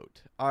love to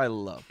gloat.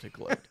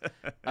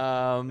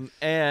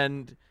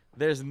 And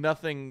there's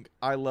nothing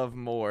I love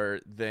more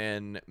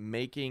than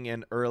making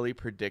an early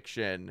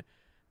prediction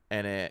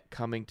and it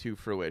coming to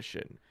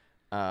fruition.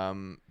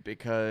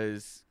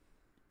 Because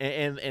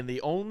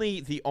the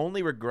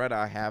only regret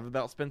I have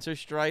about Spencer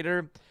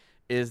Strider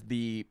is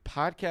the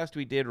podcast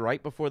we did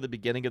right before the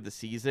beginning of the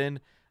season.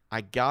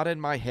 I got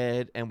in my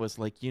head and was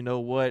like, you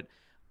know what?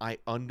 I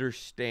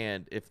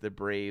understand if the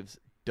Braves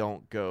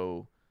don't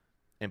go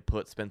and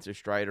put Spencer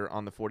Strider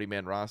on the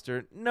 40-man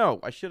roster.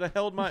 No, I should have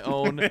held my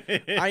own.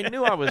 I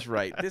knew I was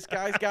right. This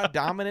guy's got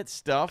dominant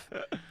stuff.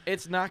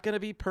 It's not going to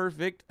be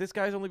perfect. This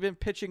guy's only been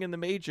pitching in the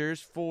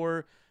majors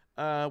for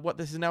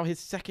this is now his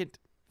second,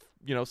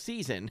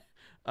 season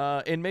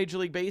in Major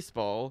League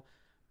Baseball.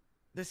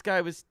 This guy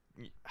was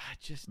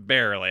just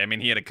barely. I mean,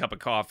 he had a cup of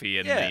coffee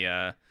in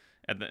the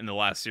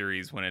last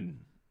series when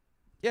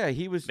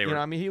he was.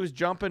 He was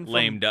jumping from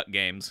lame duck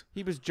games.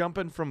 He was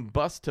jumping from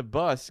bus to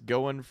bus,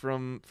 going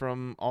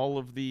from all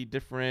of the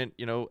different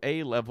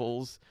A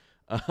levels.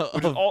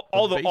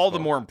 All the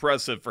more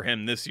impressive for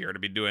him this year to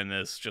be doing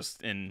this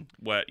just in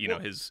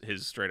his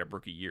straight up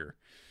rookie year.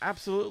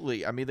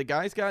 Absolutely. I mean, the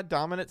guy's got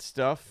dominant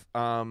stuff.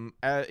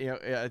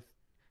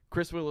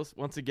 Chris Willis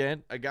once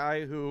again, a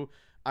guy who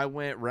I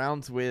went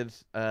rounds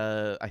with.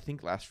 I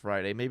think last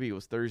Friday, maybe it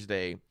was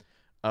Thursday,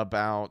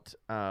 about.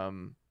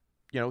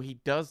 He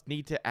does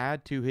need to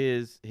add to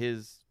his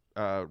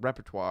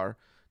repertoire,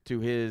 to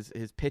his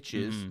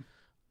pitches.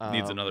 Mm-hmm.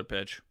 Needs another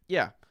pitch.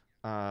 Yeah.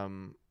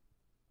 And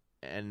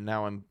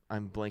now I'm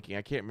blanking.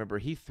 I can't remember.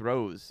 He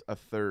throws a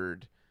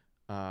third.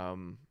 I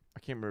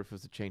can't remember if it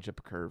was a changeup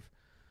or curve.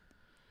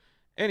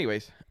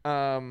 Anyways,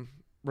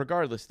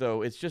 regardless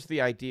though, it's just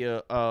the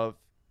idea of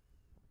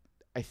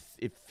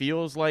it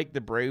feels like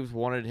the Braves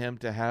wanted him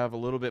to have a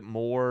little bit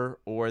more,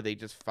 or they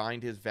just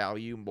find his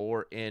value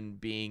more in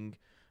being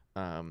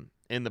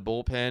in the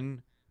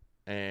bullpen,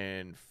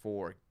 and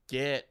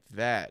forget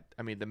that.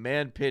 I mean, the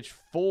man pitched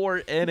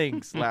 4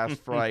 innings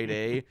last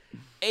Friday,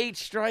 8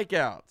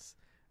 strikeouts.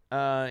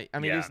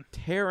 He's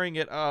tearing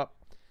it up,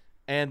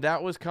 and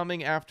that was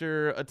coming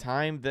after a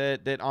time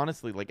that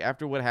honestly, like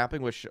after what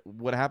happened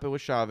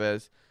with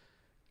Chavez,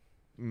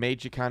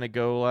 made you kind of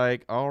go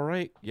like, all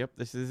right, yep,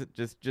 this isn't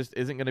just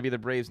isn't going to be the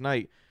Braves'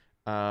 night.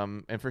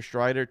 And for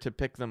Strider to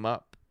pick them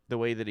up the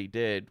way that he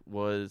did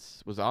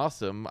was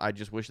awesome. I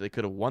just wish they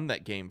could have won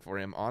that game for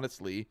him,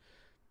 honestly,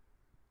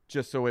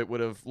 just so it would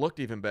have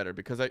looked even better,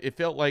 because it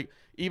felt like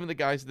even the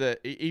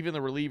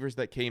relievers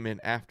that came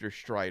in after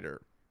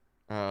Strider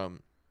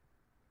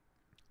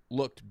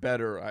looked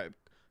better.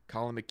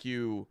 Colin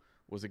McHugh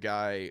was a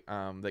guy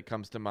that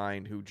comes to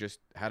mind who just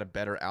had a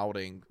better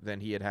outing than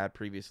he had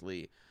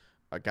previously.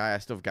 A guy I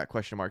still got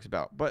question marks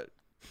about, but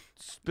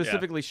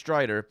specifically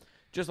Strider,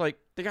 just like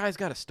the guy's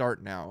got to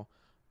start now.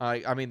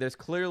 I mean, there's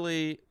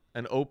clearly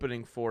an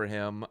opening for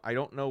him. I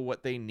don't know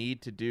what they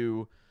need to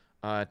do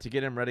to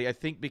get him ready. I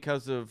think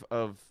because of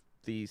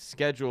the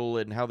schedule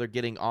and how they're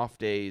getting off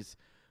days,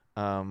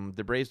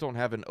 the Braves don't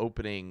have an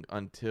opening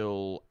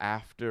until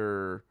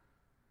after.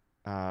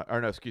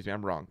 Or no, excuse me,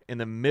 I'm wrong. In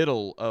the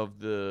middle of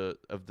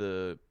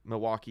the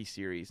Milwaukee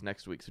series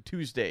next week, so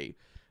Tuesday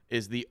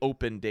is the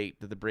open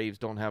date that the Braves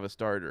don't have a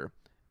starter.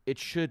 It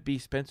should be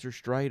Spencer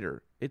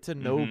Strider. It's a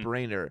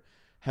no-brainer.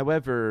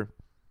 However,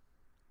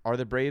 are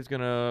the Braves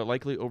going to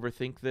likely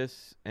overthink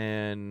this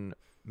and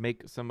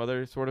make some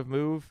other sort of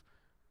move?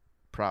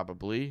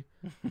 Probably.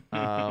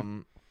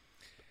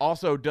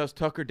 Also, does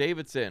Tucker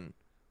Davidson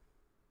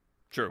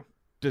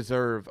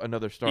deserve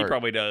another start? He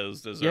probably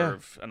does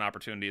deserve an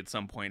opportunity at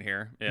some point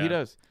here. Yeah. He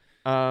does.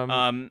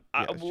 I'm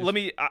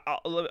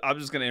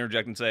just going to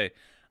interject and say,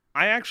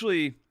 I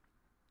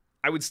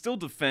would still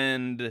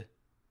defend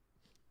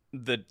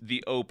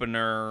the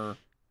opener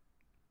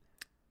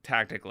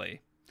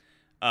tactically.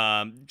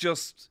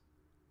 That's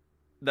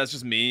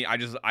just me.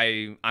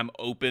 I'm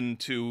open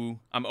to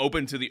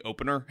the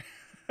opener.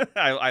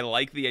 I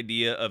like the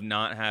idea of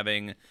not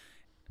having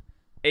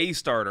a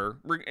starter,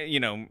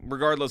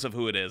 regardless of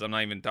who it is. I'm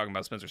not even talking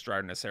about Spencer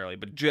Strider necessarily,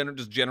 but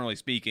just generally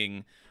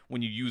speaking,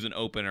 when you use an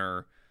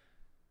opener,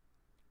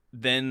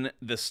 then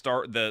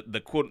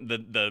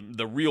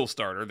the real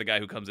starter, the guy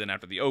who comes in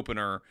after the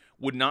opener,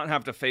 would not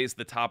have to face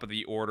the top of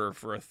the order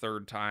for a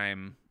third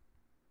time,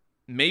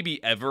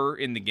 maybe ever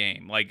in the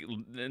game. Like,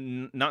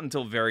 not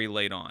until very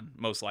late on,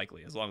 most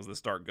likely, as long as the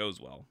start goes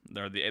well,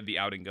 or the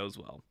outing goes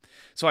well.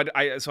 So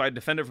I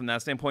defend it from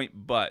that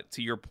standpoint. But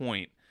to your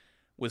point,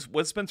 with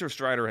what Spencer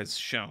Strider has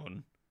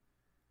shown,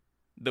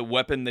 the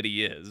weapon that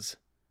he is,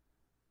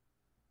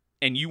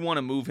 and you want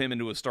to move him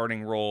into a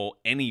starting role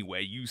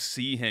anyway, you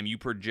see him, you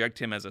project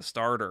him as a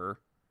starter,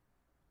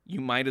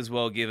 you might as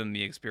well give him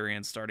the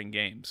experience starting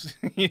games,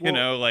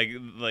 like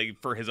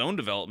for his own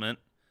development,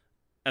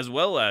 as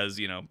well as,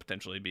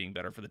 potentially being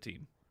better for the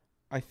team.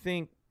 I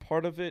think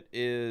part of it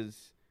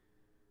is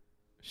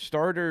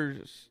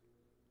starters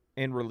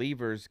and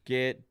relievers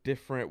get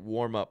different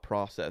warm-up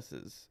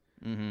processes.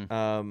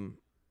 Mm-hmm.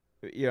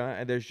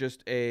 And there's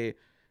just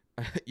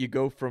you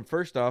go from,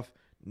 first off,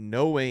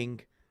 knowing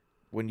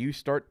when you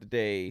start the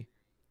day,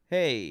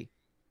 hey,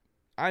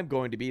 I'm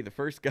going to be the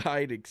first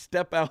guy to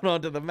step out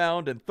onto the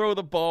mound and throw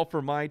the ball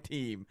for my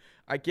team.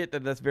 I get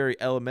that that's very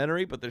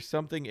elementary, but there's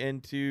something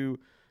into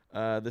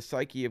the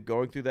psyche of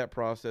going through that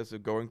process,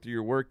 of going through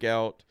your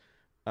workout,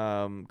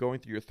 going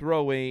through your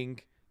throwing,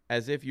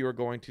 as if you are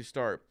going to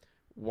start.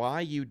 Why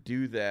you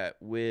do that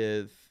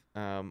with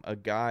a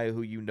guy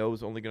who you know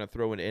is only going to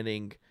throw an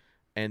inning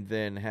and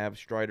then have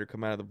Strider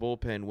come out of the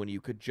bullpen when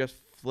you could just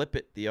flip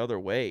it the other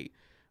way?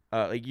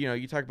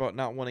 You talk about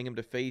not wanting him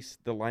to face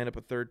the lineup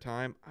a third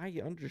time.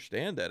 I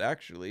understand that,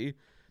 actually.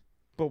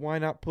 But why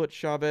not put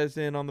Chavez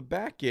in on the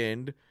back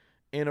end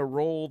in a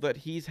role that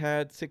he's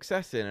had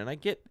success in? And I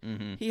get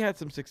he had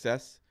some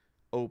success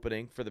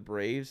opening for the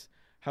Braves.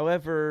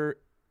 However,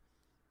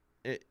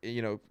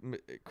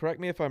 correct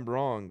me if I'm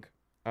wrong.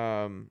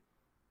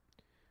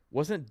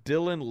 Wasn't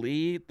Dylan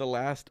Lee the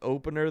last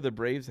opener the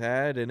Braves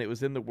had, and it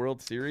was in the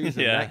World Series,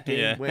 and that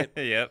game went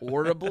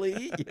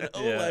horribly?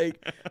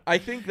 I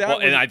think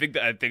that. And I think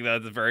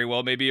that's very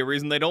well maybe a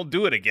reason they don't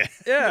do it again.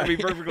 Yeah, to be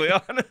perfectly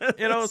honest.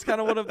 It's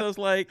kind of one of those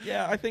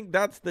I think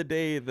that's the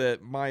day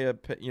that my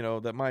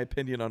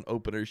opinion on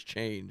openers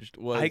changed.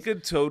 I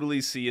could totally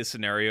see a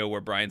scenario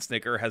where Brian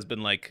Snitker has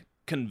been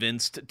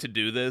convinced to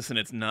do this, and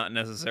it's not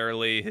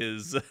necessarily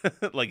his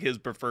his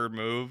preferred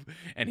move,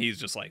 and he's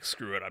just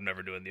screw it, I'm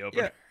never doing the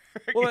opener. Yeah.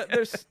 Well,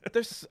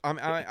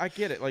 I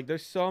get it.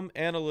 There's some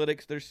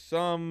analytics, there's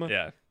some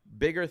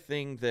bigger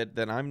thing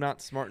that I'm not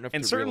smart enough to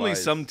realize. And certainly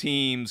some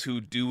teams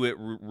who do it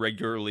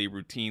regularly,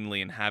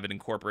 routinely, and have it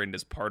incorporated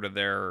as part of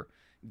their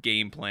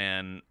game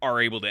plan are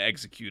able to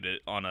execute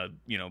it on a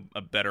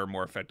better,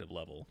 more effective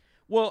level.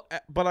 Well,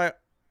 but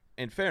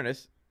in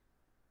fairness,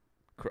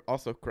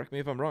 also correct me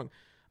if I'm wrong,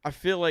 I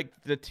feel like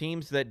the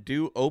teams that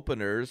do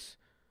openers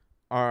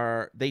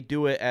they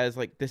do it as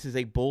this is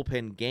a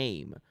bullpen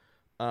game.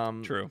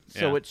 True.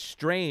 So it's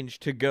strange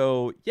to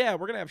go, we're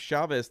going to have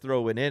Chavez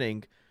throw an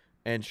inning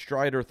and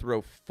Strider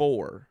throw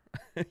 4.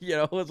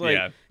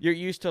 It's you're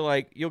used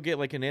to you'll get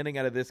an inning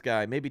out of this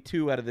guy, maybe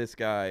 2 out of this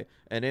guy,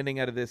 an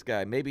inning out of this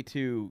guy, maybe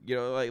 2,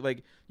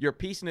 you're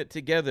piecing it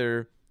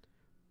together.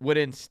 When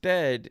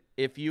instead,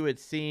 if you had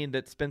seen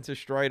that Spencer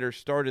Strider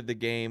started the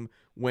game,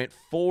 went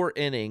 4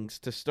 innings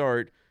to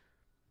start,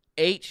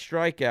 8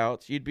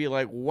 strikeouts, you'd be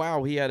like,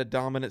 wow, he had a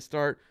dominant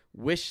start.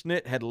 Wish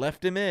Snit had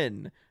left him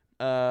in.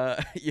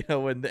 And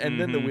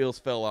then the wheels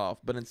fell off.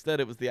 But instead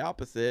it was the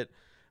opposite,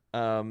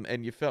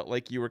 and you felt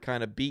like you were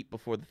kind of beat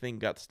before the thing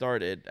got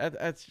started.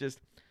 That's just...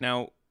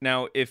 Now,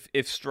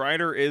 if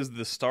Strider is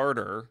the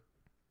starter,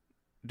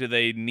 do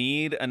they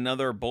need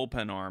another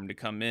bullpen arm to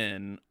come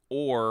in,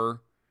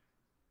 or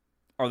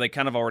are they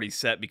kind of already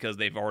set because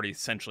they've already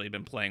essentially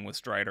been playing with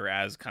Strider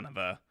as kind of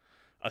a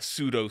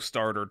pseudo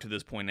starter to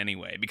this point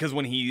anyway? Because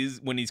when he's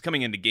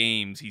coming into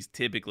games, he's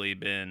typically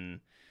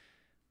been,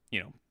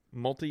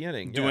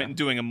 multi-inning,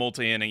 doing a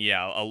multi-inning,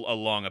 a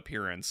long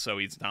appearance. So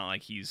it's not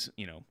like he's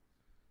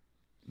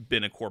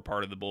been a core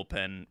part of the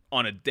bullpen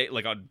on a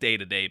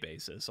day-to-day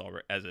basis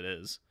as it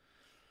is.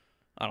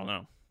 I don't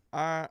know.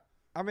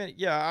 I mean,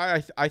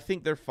 I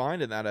think they're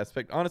fine in that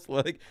aspect. Honestly,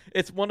 like,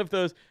 it's one of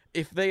those,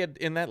 if they had,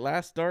 in that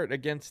last start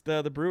against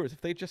the Brewers,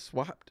 if they just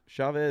swapped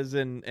Chavez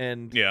and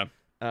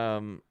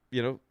who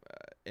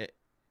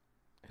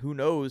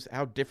knows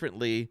how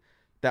differently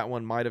that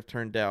one might have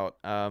turned out.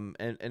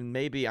 And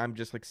maybe I'm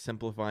just like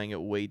simplifying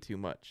it way too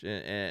much.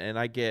 And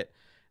I get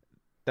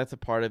that's a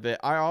part of it.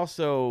 I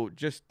also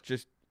just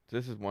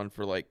this is one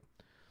for like,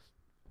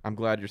 I'm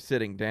glad you're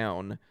sitting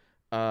down.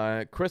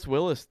 Chris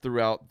Willis threw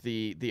out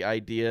the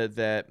idea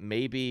that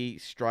maybe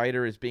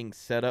Strider is being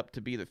set up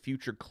to be the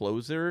future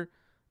closer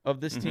of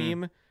this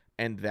team,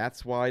 and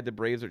that's why the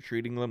Braves are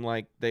treating them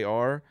like they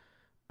are.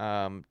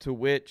 To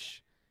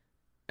which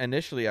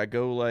initially I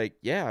go like,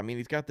 yeah, I mean,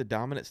 he's got the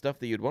dominant stuff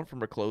that you'd want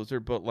from a closer,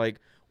 but like,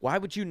 why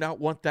would you not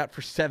want that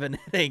for 7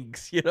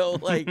 innings?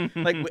 Like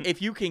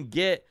if you can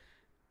get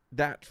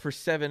that for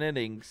 7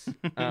 innings,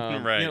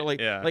 right?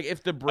 Like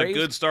if the Braves,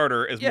 a good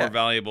starter is more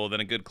valuable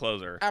than a good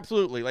closer.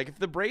 Absolutely. Like if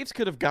the Braves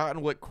could have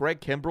gotten what Craig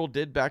Kimbrell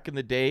did back in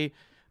the day,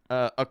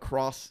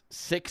 across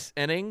 6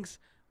 innings,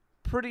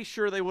 pretty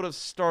sure they would have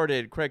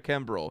started Craig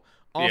Kimbrell.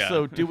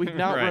 Also, do we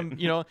not, right.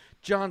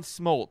 John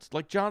Smoltz?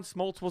 Like, John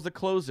Smoltz was a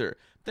closer.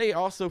 They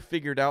also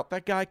figured out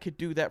that guy could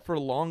do that for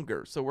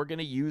longer, so we're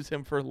gonna use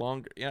him for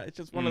longer. Yeah, it's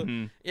just one of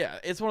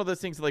it's one of those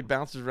things that like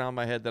bounces around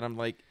my head that I'm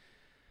like,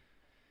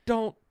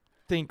 don't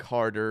think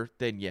harder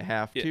than you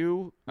have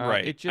to.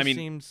 Right. It just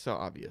seems so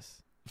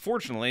obvious.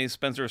 Fortunately,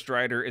 Spencer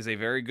Strider is a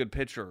very good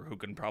pitcher who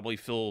can probably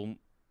fill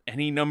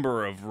any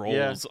number of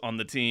roles on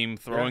the team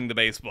throwing the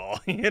baseball,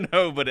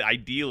 but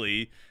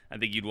ideally I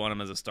think you'd want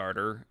him as a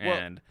starter.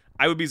 And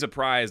I would be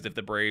surprised if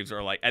the Braves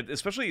are like,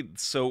 especially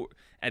so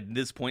at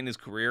this point in his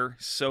career,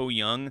 so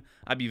young,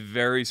 I'd be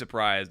very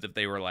surprised if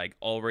they were like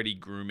already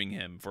grooming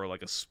him for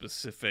like a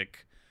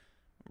specific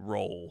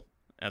role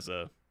as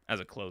a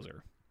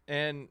closer.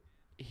 And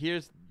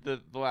here's the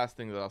last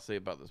thing that I'll say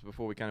about this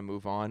before we kind of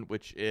move on,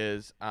 which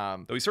is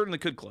though he certainly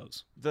could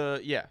close.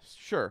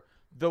 Sure.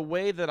 The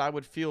way that I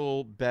would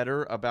feel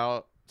better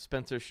about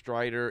Spencer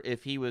Strider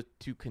if he was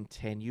to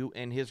continue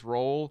in his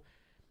role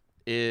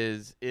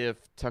is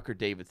if Tucker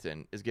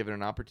Davidson is given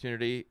an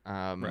opportunity.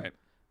 Right.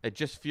 It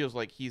just feels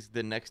like he's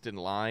the next in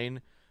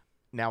line.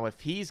 Now, if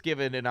he's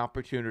given an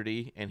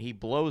opportunity and he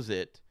blows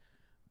it,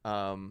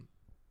 then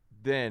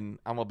I'm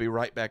going to be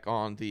right back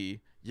on the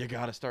you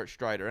got to start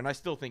Strider. And I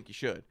still think you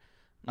should.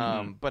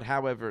 But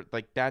however,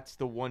 like that's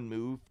the one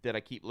move that I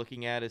keep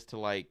looking at is to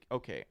like,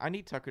 okay, I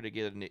need Tucker to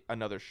get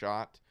another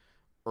shot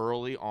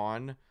early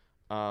on,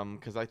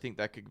 because I think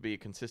that could be a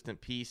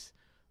consistent piece,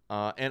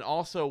 and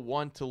also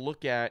one to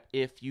look at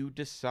if you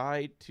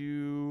decide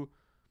to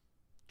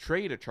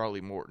trade a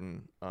Charlie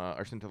Morton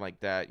or something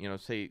like that.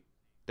 Say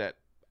that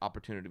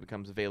opportunity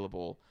becomes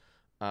available.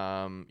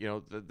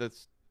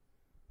 That's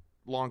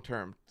long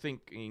term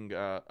thinking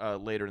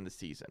later in the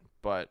season,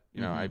 but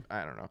I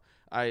don't know.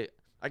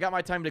 I got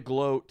my time to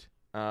gloat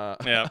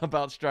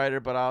about Strider,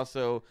 but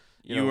also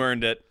you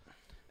earned it.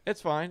 It's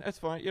fine. That's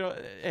fine.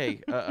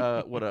 Hey,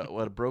 what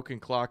a broken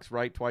clock's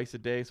right twice a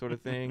day sort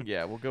of thing.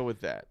 Yeah, we'll go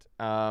with that.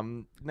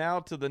 Now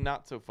to the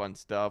not so fun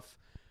stuff,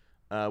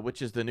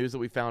 which is the news that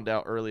we found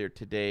out earlier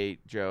today,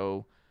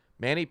 Joe.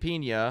 Manny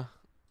Pena.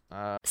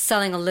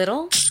 Selling a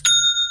little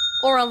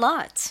or a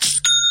lot?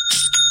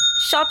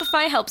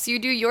 Shopify helps you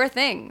do your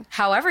thing,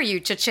 however you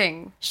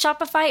cha-ching.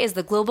 Shopify is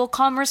the global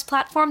commerce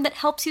platform that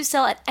helps you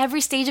sell at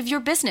every stage of your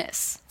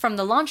business. From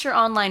the launch your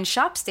online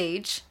shop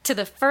stage, to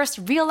the first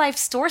real-life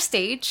store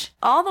stage,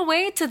 all the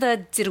way to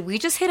the did we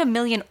just hit 1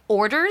 million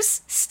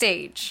orders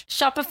stage.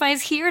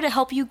 Shopify's here to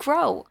help you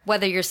grow.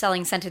 Whether you're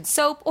selling scented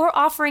soap or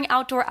offering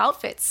outdoor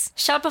outfits,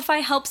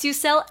 Shopify helps you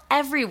sell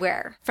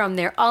everywhere. From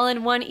their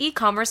all-in-one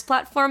e-commerce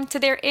platform to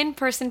their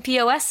in-person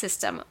POS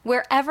system,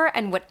 wherever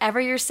and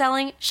whatever you're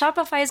selling,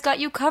 Shopify's got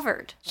you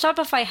covered.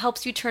 Shopify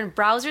helps you turn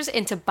browsers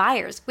into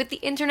buyers with the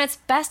internet's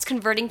best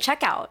converting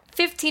checkout.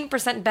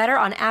 15% better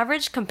on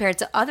average compared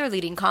to other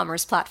leading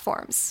commerce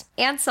platforms.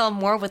 And sell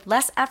more with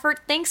less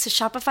effort thanks to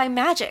Shopify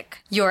Magic,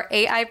 your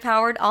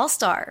AI-powered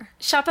all-star.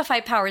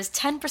 Shopify powers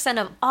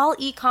 10% of all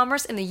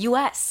e-commerce in the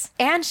U.S.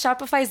 And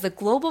Shopify is the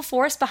global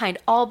force behind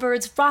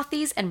Allbirds,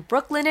 Rothy's, and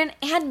Brooklinen,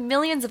 and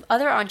millions of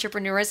other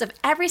entrepreneurs of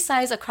every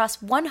size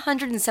across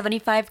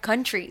 175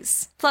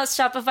 countries. Plus,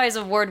 Shopify's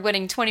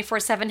award-winning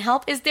 24/7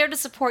 help is there to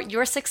support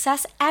your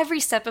success every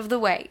step of the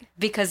way.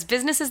 Because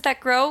businesses that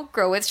grow,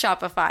 grow with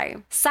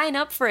Shopify. Sign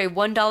up for a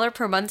 $1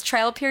 per month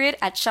trial period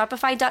at at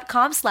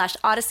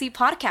shopify.com/Odyssey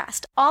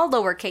Podcast, all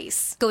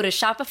lowercase. Go to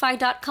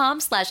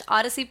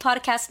shopify.com/Odyssey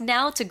Podcast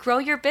now to grow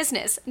your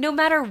business, no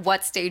matter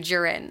what stage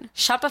you're in.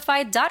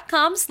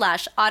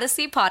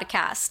 Shopify.com/Odyssey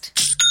Podcast.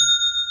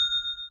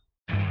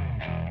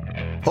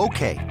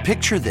 Okay,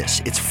 picture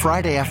this. It's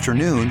Friday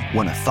afternoon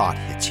when a thought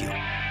hits you.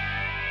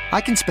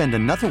 I can spend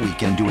another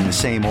weekend doing the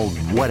same old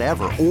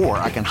whatever, or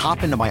I can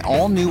hop into my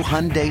all-new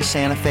Hyundai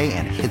Santa Fe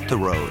and hit the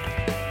road.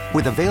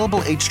 With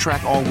available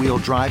H-Track all-wheel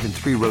drive and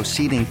 3-row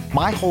seating,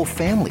 my whole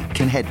family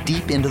can head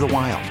deep into the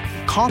wild.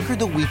 Conquer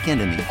the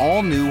weekend in the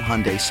all-new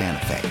Hyundai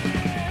Santa Fe.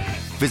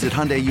 Visit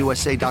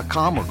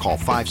HyundaiUSA.com or call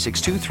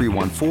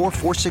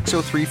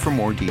 562-314-4603 for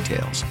more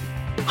details.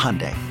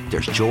 Hyundai,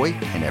 there's joy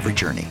in every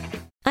journey.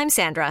 I'm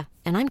Sandra,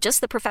 and I'm just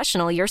the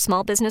professional your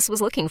small business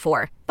was looking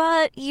for.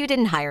 But you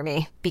didn't hire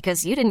me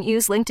because you didn't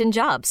use LinkedIn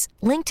Jobs.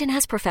 LinkedIn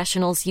has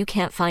professionals you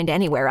can't find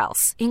anywhere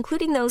else,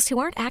 including those who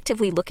aren't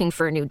actively looking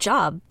for a new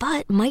job,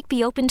 but might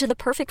be open to the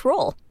perfect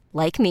role,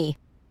 like me.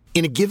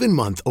 In a given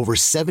month, over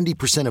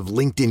 70% of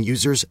LinkedIn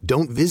users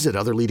don't visit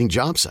other leading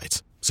job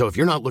sites. So if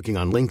you're not looking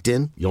on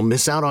LinkedIn, you'll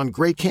miss out on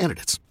great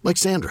candidates, like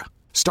Sandra.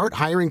 Start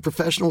hiring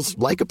professionals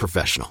like a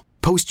professional.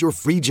 Post your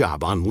free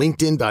job on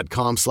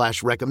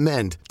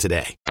linkedin.com/recommend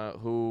today.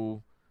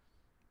 Who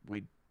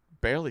we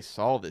barely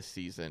saw this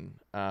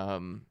season.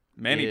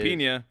 Manny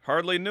Pena,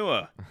 hardly knew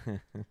her.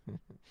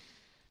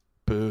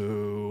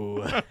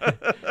 Boo.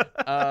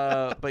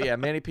 But yeah,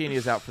 Manny Pena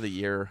is out for the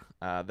year.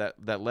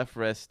 That left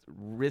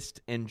wrist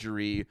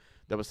injury,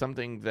 that was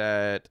something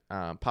that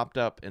popped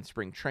up in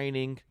spring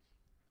training,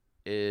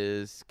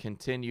 is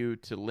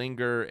continued to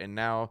linger, and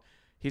now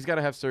he's got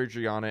to have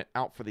surgery on it,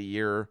 out for the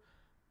year.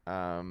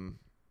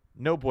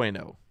 No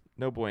bueno.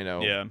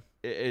 Yeah.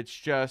 It's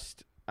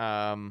just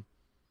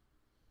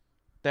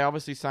they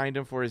obviously signed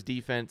him for his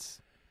defense,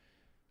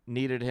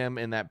 needed him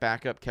in that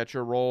backup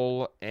catcher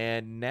role,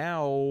 and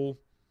now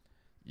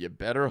you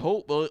better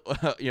hope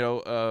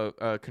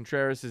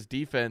Contreras'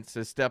 defense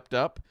has stepped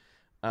up,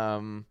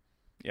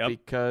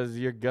 because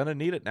you're gonna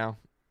need it now.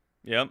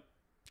 Yep.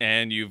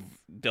 And you've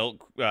dealt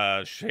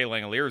Shea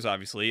Langeliers,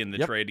 obviously, in the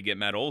trade to get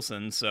Matt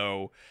Olson.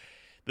 So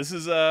this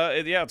is,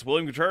 it's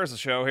William Contreras'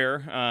 show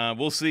here.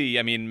 We'll see.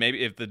 I mean,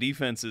 maybe if the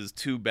defense is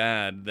too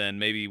bad, then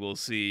maybe we'll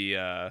see,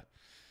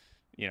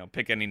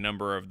 pick any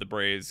number of the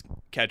Braves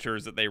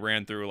catchers that they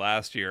ran through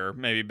last year,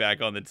 maybe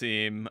back on the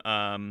team.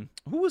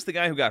 Who was the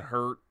guy who got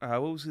hurt?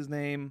 What was his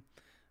name?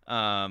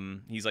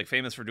 He's like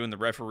famous for doing the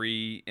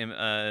referee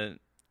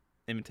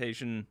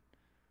imitation.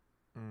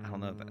 I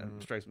don't know if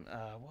that strikes me.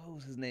 What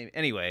was his name?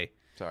 Anyway,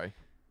 sorry.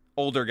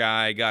 Older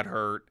guy got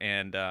hurt,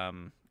 and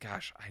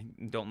gosh, I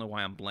don't know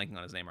why I'm blanking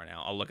on his name right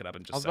now. I'll look it up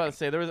in just a second. I was about to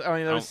say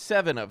there was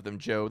 7 of them,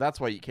 Joe. That's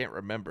why you can't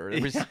remember.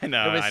 There was, I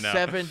know.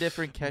 7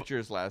 different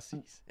catchers last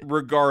season.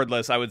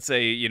 Regardless, I would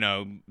say,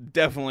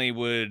 definitely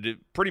would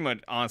pretty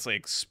much honestly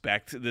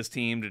expect this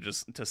team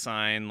to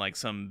sign like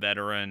some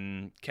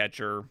veteran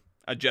catcher,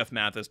 a Jeff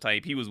Mathis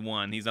type. He was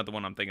one. He's not the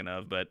one I'm thinking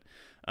of, but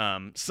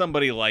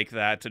somebody like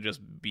that to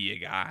just be a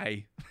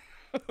guy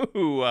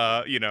who,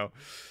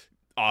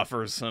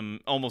 offers some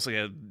almost like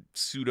a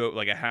pseudo,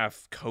 like a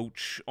half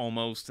coach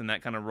almost in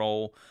that kind of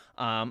role.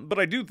 But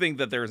I do think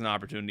that there's an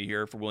opportunity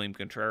here for William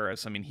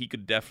Contreras. I mean, he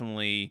could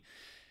definitely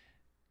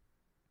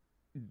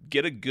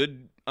get a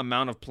good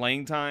amount of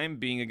playing time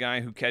being a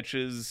guy who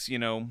catches,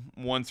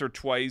 once or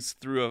twice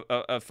through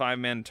a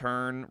 5-man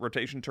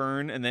rotation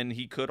turn. And then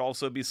he could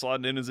also be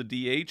slotted in as a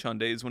DH on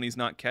days when he's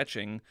not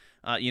catching,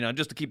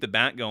 just to keep the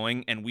bat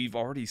going. And we've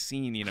already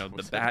seen,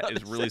 the bat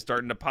is really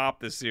starting to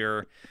pop this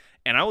year.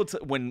 And I would say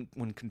when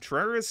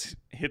Contreras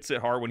hits it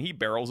hard, when he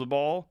barrels a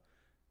ball,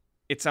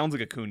 it sounds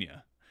like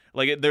Acuna.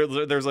 Like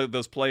there's like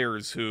those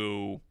players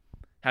who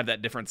have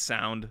that different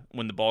sound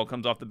when the ball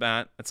comes off the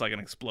bat. It's like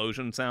an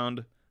explosion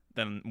sound,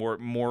 than more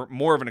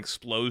of an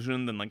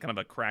explosion than like kind of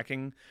a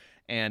cracking.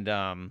 And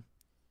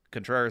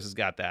Contreras has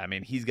got that. I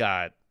mean, he's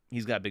got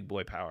big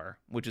boy power,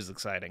 which is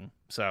exciting.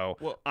 So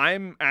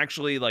I'm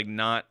actually like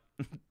not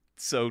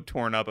so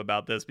torn up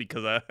about this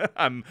because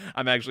I'm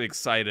actually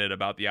excited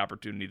about the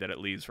opportunity that it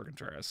leaves for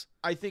Contreras.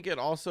 I think it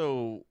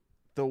also,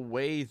 the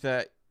way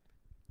that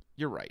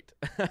you're right.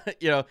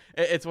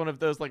 It's one of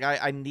those, like,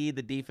 I need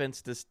the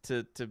defense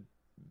to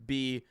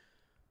be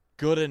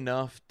good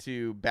enough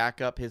to back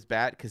up his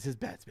bat, because his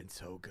bat's been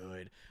so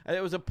good. And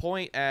there was a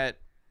point at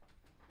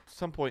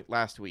some point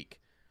last week,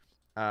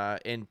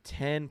 in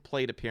 10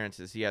 plate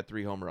appearances, he had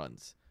 3 home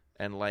runs,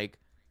 and like,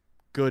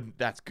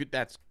 that's good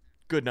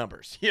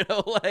numbers.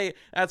 Like,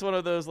 that's one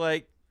of those,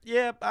 like,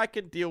 yeah, I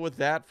can deal with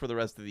that for the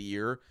rest of the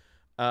year.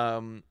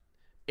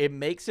 It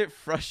makes it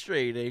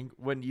frustrating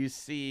when you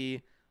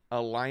see a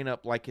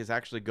lineup like is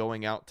actually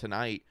going out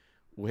tonight,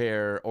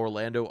 where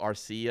Orlando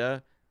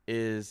Arcia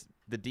is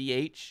the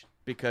DH,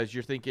 because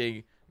you're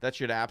thinking that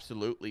should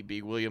absolutely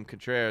be William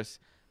Contreras.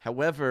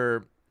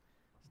 However,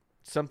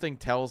 something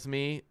tells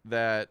me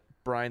that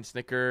Brian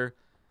Snitker,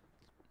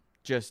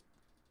 just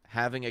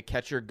having a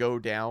catcher go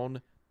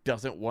down,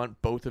 doesn't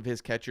want both of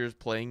his catchers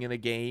playing in a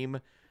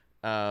game.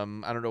 I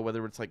don't know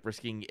whether it's like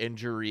risking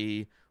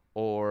injury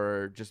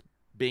or just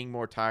being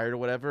more tired or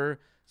whatever.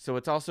 So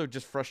it's also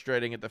just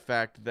frustrating at the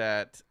fact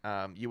that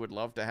you would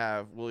love to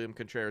have William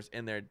Contreras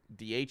in there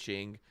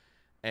DHing,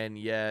 and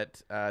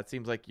yet it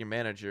seems like your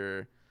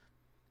manager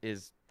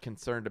is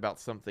concerned about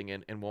something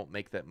and won't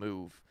make that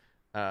move.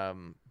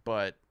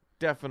 But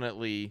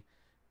definitely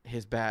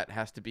his bat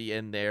has to be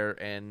in there,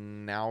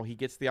 and now he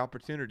gets the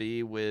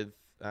opportunity with,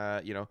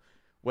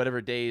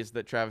 whatever days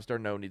that Travis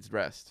d'Arnaud needs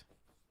rest.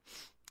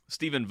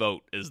 Stephen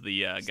Vogt is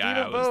the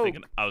guy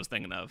I was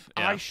thinking of.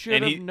 Yeah. I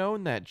should have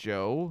known that,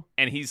 Joe.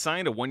 And he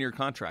signed a 1-year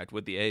contract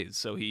with the A's,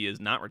 so he is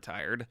not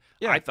retired.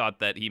 Yeah. I thought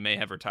that he may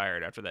have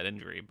retired after that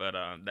injury, but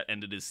that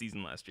ended his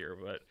season last year.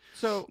 But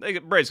so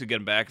Braves could get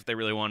him back if they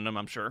really wanted him,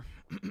 I'm sure.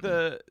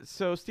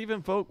 So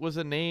Stephen Vogt was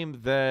a name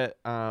that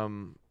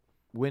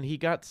when he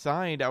got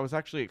signed, I was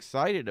actually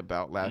excited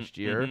about last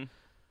year. Mm-hmm.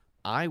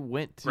 I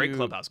went to great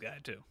clubhouse guy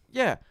too.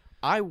 Yeah,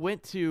 I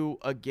went to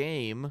a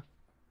game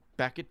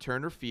back at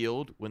Turner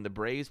Field when the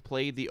Braves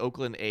played the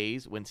Oakland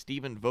A's, when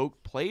Stephen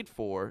Vogt played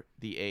for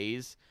the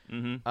A's.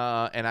 Mm-hmm.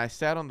 And I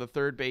sat on the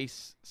third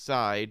base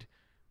side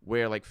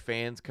where like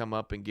fans come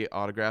up and get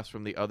autographs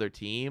from the other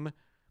team.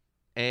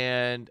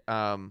 And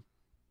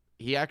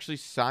he actually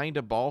signed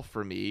a ball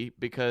for me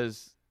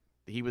because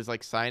he was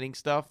like signing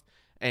stuff,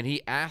 and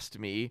he asked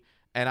me,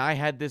 and I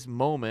had this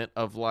moment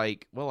of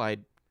like, well, I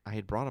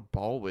had brought a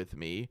ball with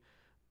me.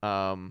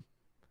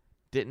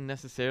 Didn't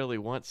necessarily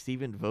want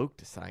Stephen Vogt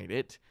to sign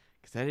it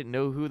because I didn't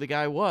know who the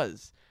guy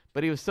was.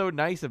 But he was so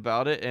nice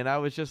about it, and I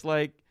was just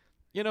like,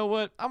 you know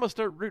what? I'm going to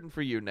start rooting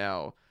for you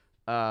now.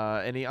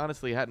 And he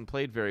honestly hadn't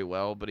played very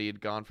well, but he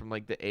had gone from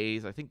like the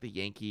A's, I think the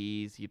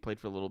Yankees. He played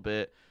for a little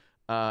bit.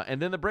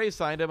 And then the Braves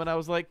signed him, and I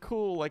was like,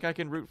 cool, like I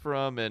can root for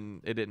him,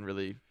 and it didn't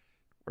really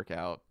work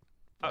out.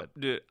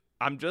 Dude,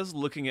 I'm just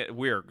looking at.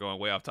 We're going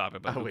way off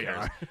topic, but who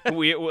cares? Are.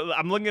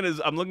 I'm looking at his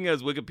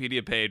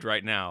Wikipedia page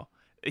right now.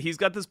 He's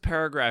got this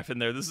paragraph in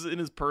there. This is in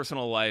his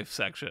personal life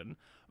section.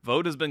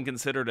 Vogt has been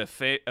considered a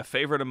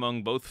favorite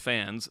among both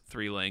fans,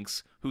 3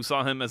 links, who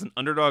saw him as an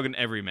underdog and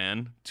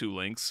everyman, 2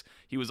 links.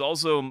 He was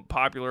also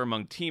popular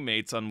among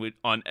teammates on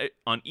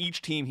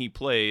each team he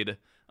played.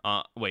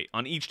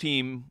 On each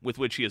team with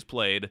which he has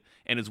played,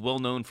 and is well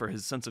known for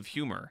his sense of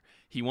humor.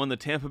 He won the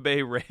Tampa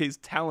Bay Rays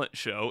talent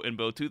show in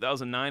both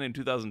 2009 and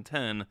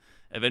 2010,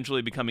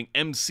 eventually becoming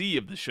MC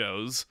of the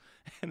shows.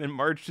 And in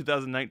March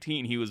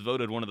 2019, he was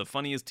voted one of the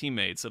funniest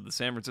teammates of the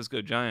San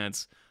Francisco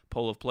Giants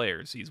poll of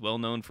players. He's well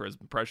known for his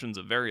impressions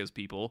of various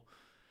people,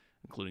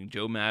 including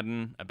Joe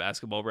Madden, a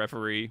basketball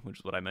referee, which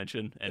is what I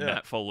mentioned, and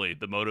Matt Foley,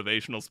 the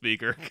motivational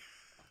speaker.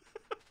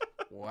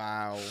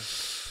 Wow.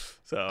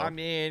 So I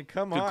mean,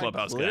 come on.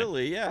 Clubhouse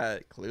clearly,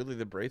 guy. Clearly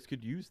the Braves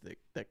could use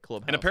that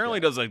clubhouse. And apparently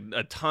guy. does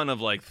a ton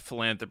of like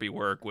philanthropy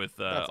work with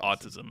awesome.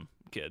 autism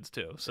kids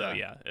too. So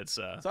it's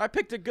So I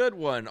picked a good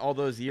one all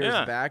those years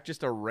back,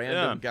 just a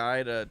random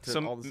guy to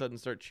all of a sudden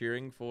start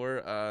cheering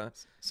for.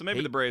 So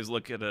maybe the Braves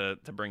look at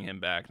to bring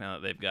him back now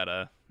that they've got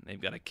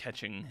a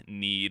catching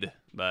need.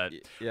 But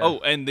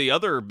and the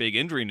other big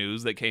injury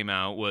news that came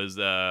out was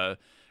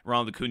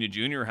Ronald Acuna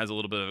Jr. has a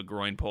little bit of a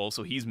groin pull,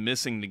 so he's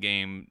missing the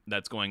game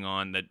that's going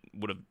on that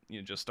would have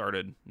just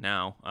started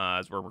now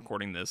as we're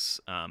recording this.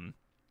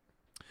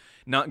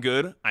 Not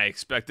good. I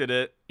expected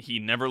it. He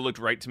never looked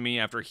right to me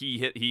after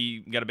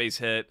he got a base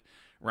hit,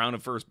 round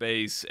of first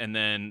base, and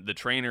then the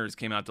trainers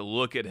came out to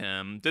look at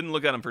him. Didn't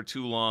look at him for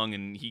too long,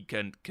 and he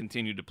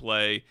continued to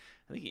play.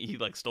 I think he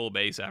stole a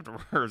base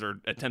afterwards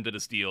or attempted a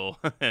steal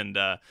and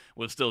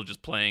was still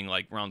just playing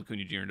like Ronald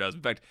Acuna Jr. does.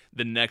 In fact,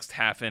 the next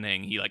half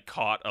inning, he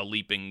caught a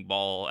leaping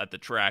ball at the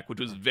track,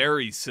 which was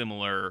very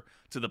similar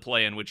to the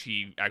play in which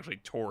he actually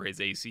tore his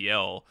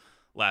ACL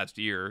last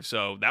year.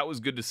 So that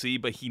was good to see,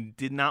 but he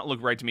did not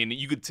look right to me. And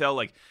you could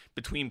tell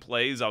between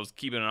plays, I was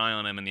keeping an eye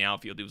on him in the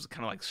outfield. He was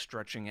kind of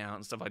stretching out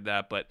and stuff like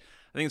that. But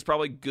I think it's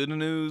probably good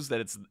news that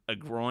it's a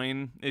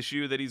groin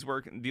issue that he's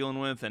dealing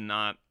with and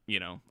not,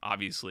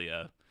 obviously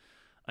a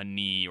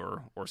knee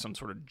or some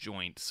sort of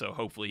joint. So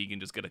hopefully he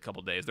can just get a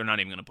couple days. They're not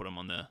even going to put him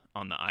on the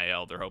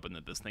IL. They're hoping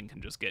that this thing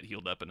can just get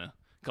healed up in a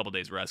couple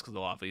days rest because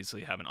they'll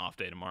obviously have an off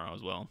day tomorrow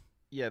as well.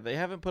 Yeah, they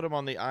haven't put him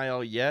on the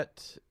IL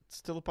yet. It's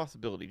still a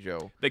possibility,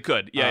 Joe. They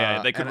could.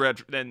 Yeah. They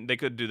could then they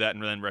could do that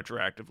and then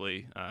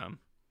retroactively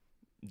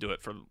do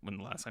it for when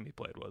the last time he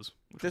played was.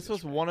 This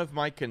was one of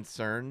my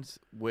concerns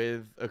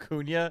with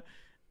Acuna.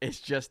 It's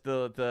just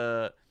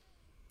the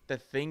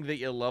thing that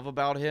you love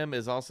about him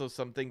is also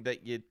something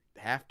that you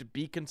have to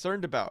be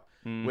concerned about,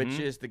 which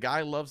is the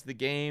guy loves the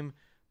game.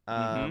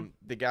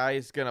 The guy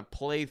is gonna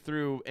play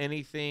through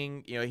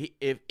anything.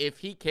 If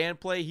he can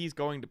play, he's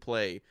going to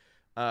play.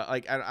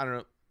 I don't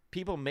know.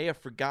 People may have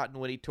forgotten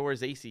when he tore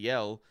his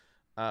ACL.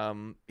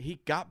 He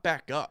got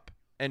back up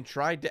and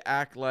tried to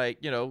act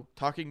like,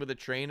 talking with the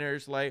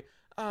trainers, like,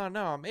 oh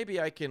no,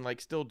 maybe I can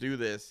still do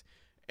this,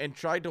 and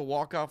tried to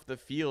walk off the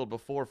field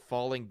before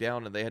falling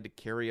down, and they had to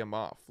carry him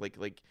off.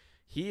 Like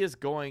he is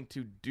going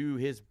to do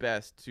his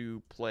best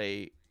to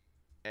play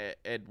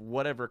at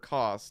whatever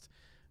cost,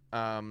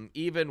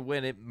 even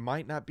when it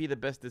might not be the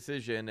best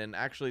decision. And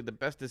actually, the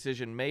best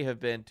decision may have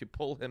been to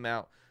pull him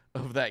out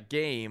of that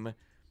game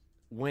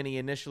when he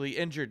initially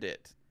injured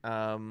it.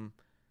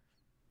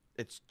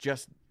 It's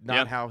just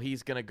not how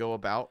he's going to go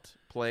about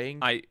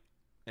playing.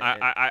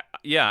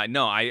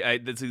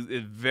 This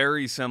is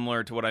very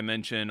similar to what I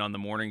mentioned on the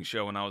morning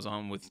show when I was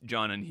on with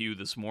John and Hugh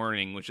this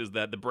morning, which is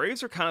that the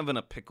Braves are kind of in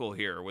a pickle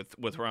here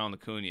with Ronald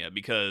Acuna,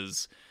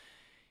 because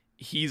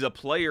he's a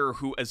player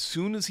who, as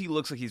soon as he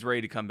looks like he's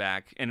ready to come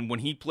back, and when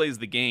he plays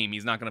the game,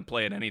 he's not going to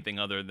play at anything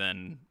other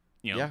than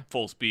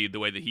full speed the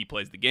way that he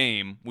plays the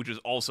game, which is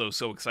also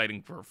so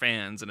exciting for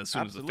fans. And as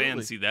soon as the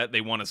fans see that,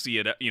 they want to see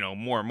it,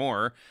 more and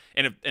more.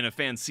 And if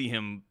fans see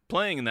him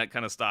playing in that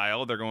kind of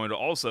style, they're going to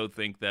also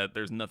think that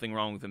there's nothing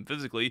wrong with him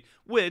physically,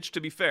 which,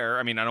 to be fair,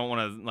 I mean, I don't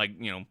want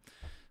to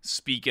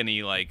speak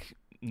any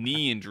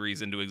knee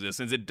injuries into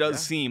existence. It does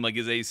seem like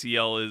his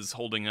ACL is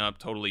holding up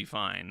totally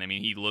fine. I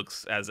mean, he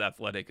looks as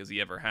athletic as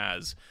he ever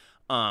has.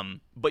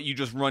 But you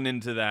just run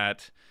into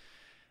that,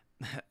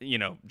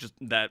 just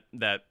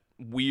that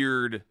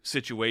weird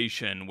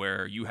situation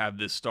where you have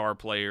this star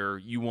player,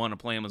 you want to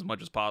play him as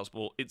much as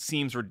possible. It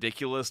seems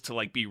ridiculous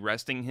to be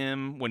resting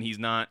him when he's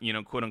not,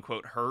 quote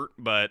unquote hurt,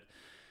 but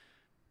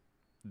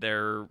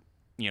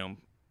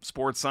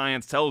sports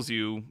science tells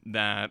you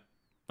that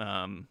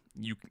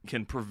you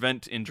can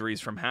prevent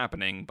injuries from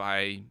happening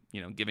by,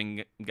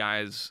 giving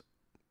guys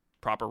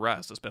proper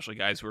rest, especially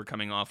guys who are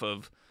coming off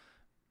of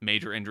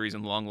major injuries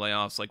and long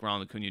layoffs like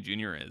Ronald Acuna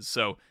Jr. is.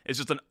 So it's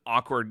just an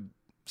awkward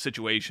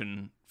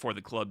situation for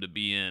the club to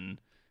be in,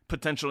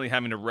 potentially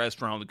having to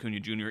rest Ronald Acuna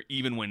Jr.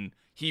 even when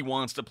he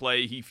wants to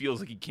play, he feels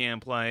like he can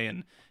play,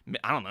 and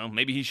I don't know,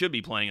 maybe he should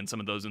be playing in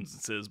some of those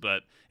instances,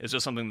 but it's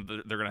just something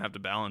that they're going to have to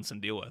balance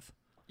and deal with.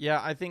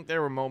 Yeah, I think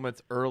there were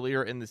moments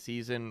earlier in the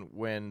season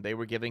when they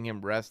were giving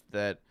him rest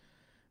that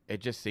it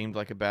just seemed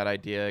like a bad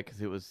idea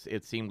because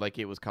it seemed like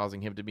it was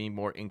causing him to be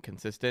more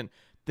inconsistent.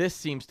 This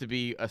seems to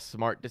be a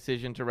smart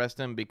decision to rest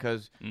him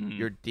because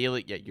you're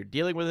dealing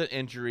with an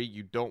injury.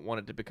 You don't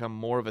want it to become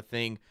more of a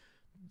thing.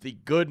 The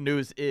good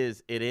news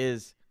is it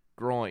is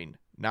groin,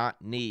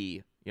 not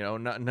knee. No,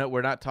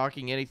 we're not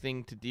talking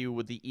anything to do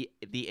with the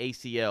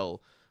ACL.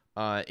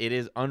 It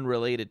is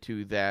unrelated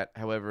to that.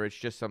 However, it's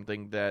just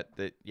something that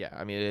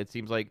it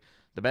seems like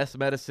the best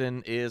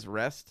medicine is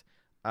rest.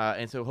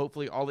 And so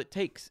hopefully all it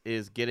takes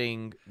is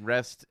getting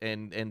rest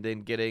and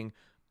then getting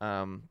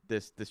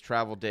this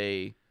travel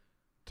day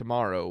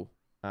tomorrow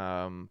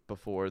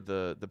before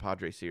the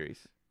Padres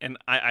series. And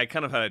I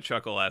kind of had a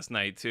chuckle last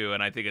night, too,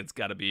 and I think it's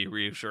got to be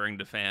reassuring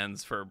to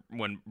fans for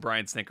when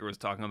Brian Snitker was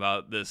talking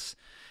about this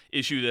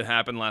issue that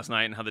happened last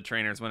night and how the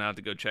trainers went out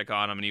to go check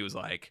on him, and he was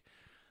like,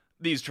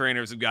 these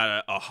trainers have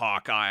got a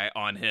hawk eye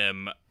on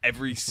him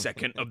every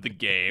second of the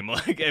game.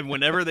 And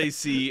whenever they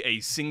see a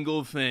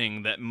single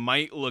thing that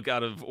might look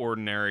out of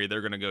ordinary,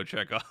 they're going to go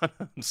check on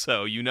him.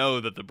 So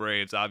that the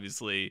Braves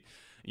obviously,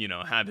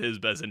 have his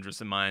best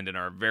interest in mind and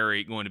are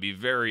going to be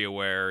very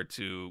aware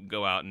to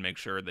go out and make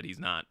sure that he's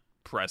not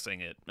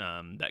pressing it.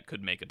 That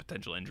could make a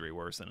potential injury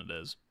worse than it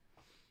is.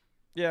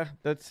 Yeah,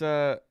 that's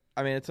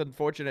it's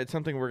unfortunate. It's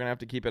something we're going to have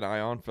to keep an eye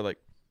on for the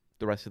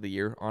rest of the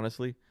year,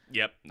 honestly.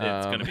 Yep,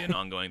 it's going to be an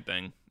ongoing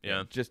thing.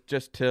 Yeah,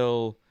 just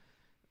till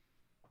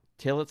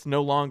it's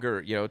no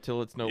longer,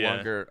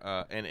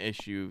 longer an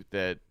issue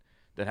that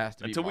has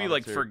to be until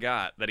monitored. we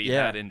forgot that he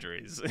had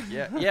injuries.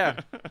 yeah.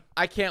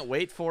 I can't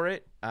wait for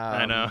it.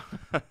 I know.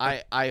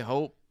 I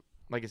hope,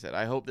 like I said,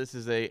 I hope this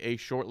is a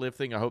short-lived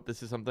thing. I hope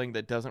this is something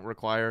that doesn't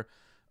require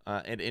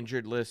an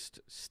injured list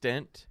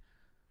stint.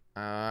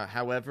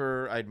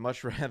 However, I'd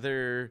much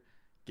rather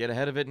get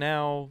ahead of it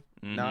now,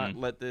 not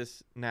let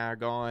this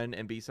nag on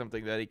and be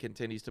something that he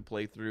continues to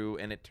play through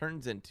and it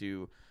turns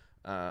into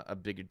a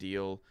bigger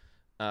deal.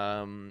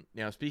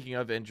 Speaking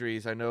of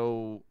injuries, I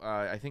know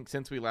I think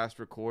since we last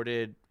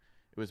recorded,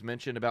 it was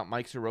mentioned about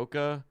Mike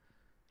Soroka.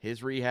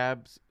 His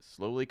rehab's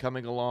slowly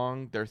coming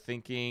along. They're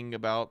thinking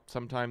about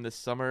sometime this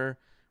summer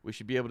we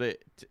should be able to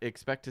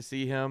expect to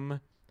see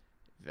him.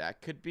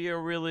 That could be a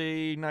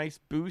really nice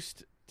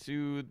boost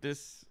to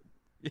this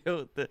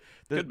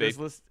this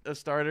list of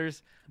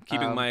starters. I'm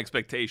keeping my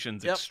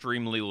expectations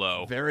extremely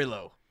low. Very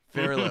low.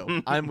 Very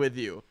low. I'm with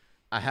you.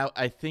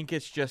 I think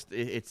it's just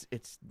it's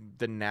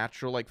the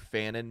natural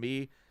fan in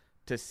me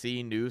to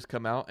see news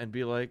come out and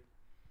be like,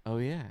 oh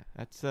yeah,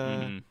 that's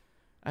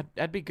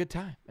that'd be a good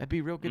time. That'd be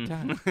a real good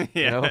time.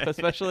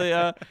 Especially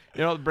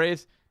the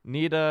Braves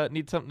need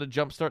something to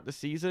jumpstart the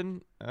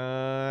season.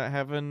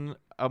 Having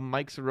a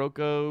Mike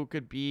Soroka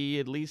could be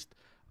at least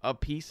a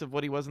piece of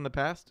what he was in the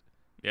past.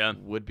 Yeah,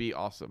 would be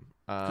awesome.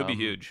 Could be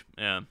huge.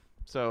 Yeah.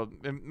 So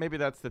maybe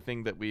that's the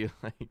thing that we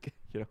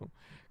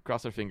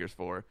cross our fingers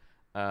for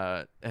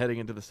heading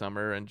into the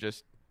summer, and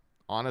just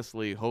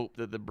honestly hope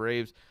that the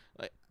Braves,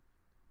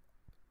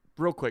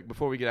 real quick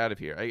before we get out of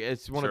here,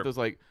 it's one of those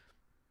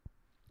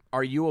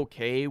are you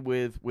okay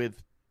with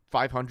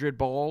 500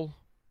 ball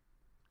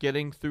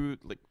getting through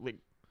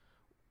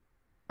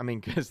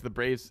because the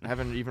Braves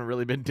haven't even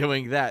really been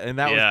doing that, and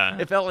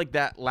it felt like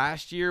that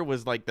last year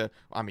was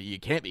you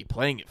can't be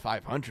playing at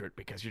 500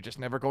 because you're just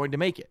never going to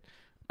make it.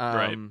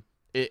 Right.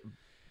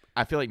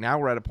 I feel like now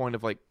we're at a point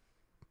of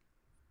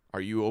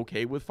Are you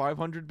okay with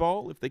 500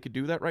 ball if they could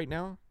do that right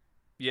now?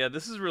 Yeah,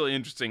 this is really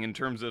interesting in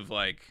terms of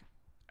like,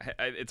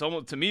 it's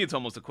almost, to me, it's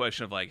almost a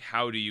question of like,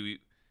 how do you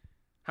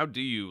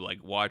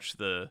like watch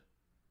the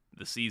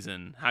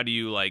season? How do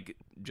you like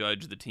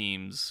judge the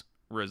team's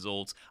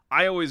results?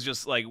 I always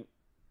just like,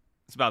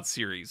 it's about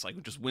series,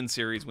 like just win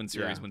series.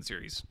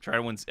 Try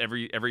to win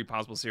every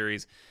possible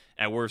series.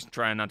 At worst,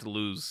 try not to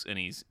lose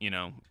any,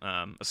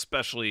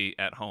 especially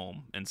at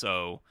home. And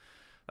so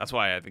that's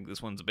why I think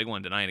this one's a big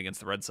one tonight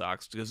against the Red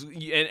Sox, because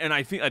and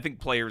I think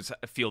players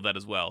feel that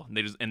as well.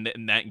 They just and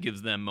that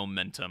gives them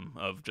momentum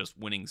of just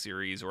winning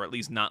series or at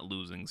least not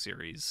losing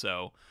series.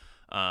 So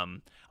I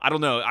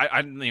don't know.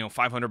 I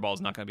 500 ball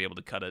is not going to be able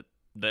to cut it.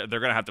 They're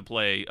going to have to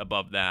play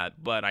above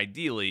that. But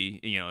ideally,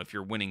 if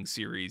you're winning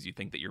series, you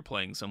think that you're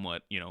playing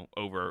somewhat,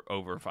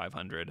 over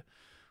 500.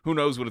 Who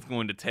knows what it's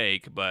going to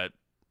take, but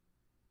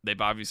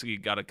they've obviously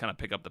got to kind of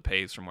pick up the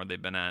pace from where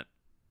they've been at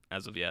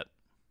as of yet.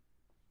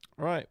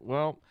 All right.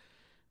 Well,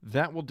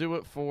 that will do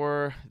it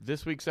for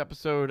this week's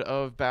episode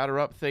of Batter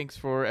Up. Thanks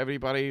for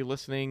everybody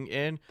listening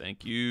in.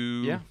 Thank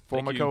you. Yeah.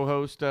 For my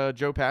co-host,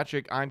 Joe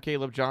Patrick, I'm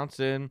Caleb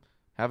Johnson.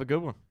 Have a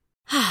good one.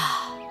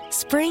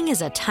 Spring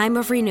is a time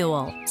of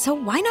renewal, so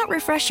why not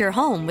refresh your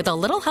home with a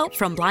little help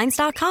from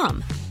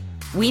Blinds.com?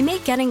 We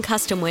make getting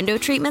custom window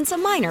treatments a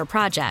minor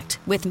project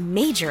with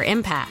major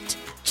impact.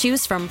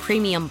 Choose from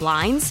premium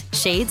blinds,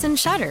 shades, and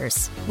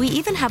shutters. We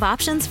even have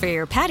options for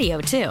your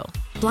patio, too.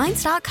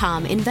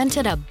 Blinds.com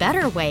invented a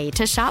better way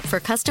to shop for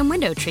custom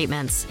window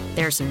treatments.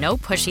 There's no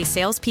pushy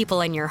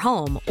salespeople in your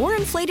home or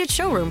inflated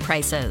showroom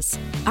prices.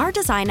 Our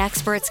design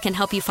experts can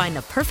help you find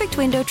the perfect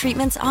window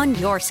treatments on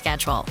your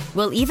schedule.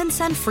 We'll even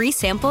send free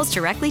samples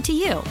directly to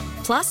you.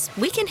 Plus,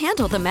 we can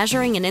handle the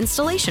measuring and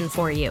installation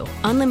for you.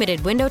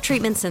 Unlimited window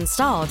treatments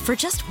installed for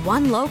just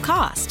one low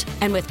cost.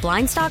 And with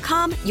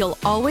Blinds.com, you'll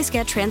always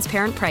get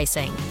transparent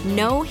pricing.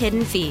 No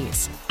hidden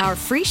fees. Our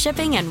free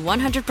shipping and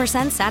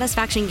 100%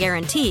 satisfaction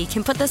guarantee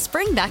can put the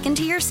spring back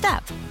into your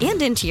step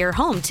and into your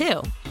home,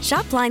 too.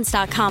 Shop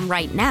Blinds.com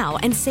right now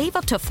and save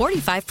up to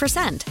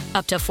 45%.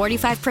 Up to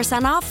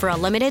 45% off for a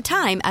limited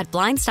time at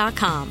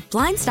Blinds.com.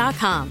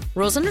 Blinds.com.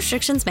 Rules and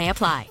restrictions may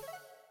apply.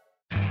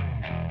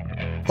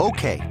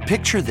 Okay,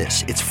 picture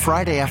this. It's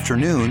Friday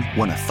afternoon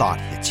when a thought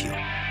hits you.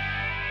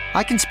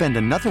 I can spend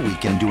another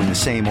weekend doing the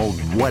same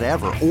old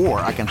whatever,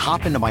 or I can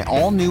hop into my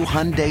all-new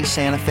Hyundai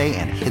Santa Fe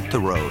and hit the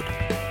road.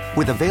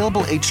 With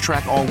available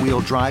H-Track all-wheel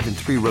drive and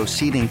 3-row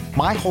seating,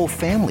 my whole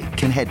family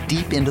can head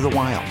deep into the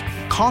wild.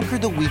 Conquer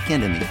the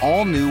weekend in the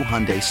all-new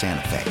Hyundai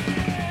Santa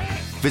Fe.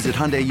 Visit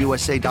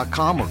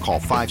HyundaiUSA.com or call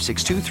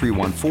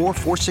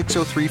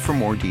 562-314-4603 for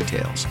more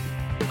details.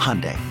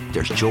 Hyundai,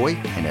 there's joy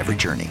in every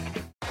journey.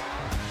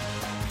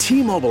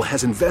 T-Mobile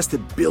has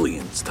invested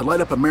billions to light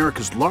up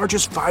America's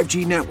largest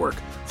 5G network,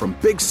 from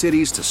big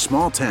cities to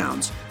small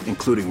towns,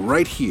 including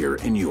right here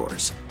in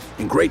yours.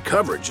 And great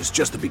coverage is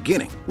just the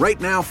beginning. Right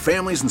now,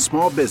 families and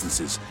small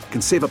businesses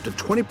can save up to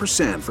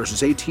 20%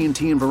 versus AT&T and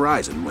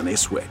Verizon when they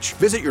switch.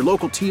 Visit your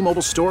local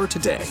T-Mobile store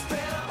today.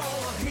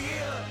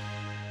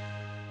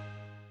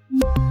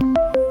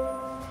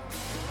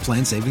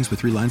 Plan savings with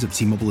 3 lines of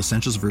T-Mobile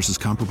Essentials versus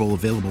comparable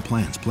available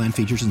plans. Plan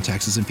features and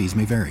taxes and fees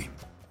may vary.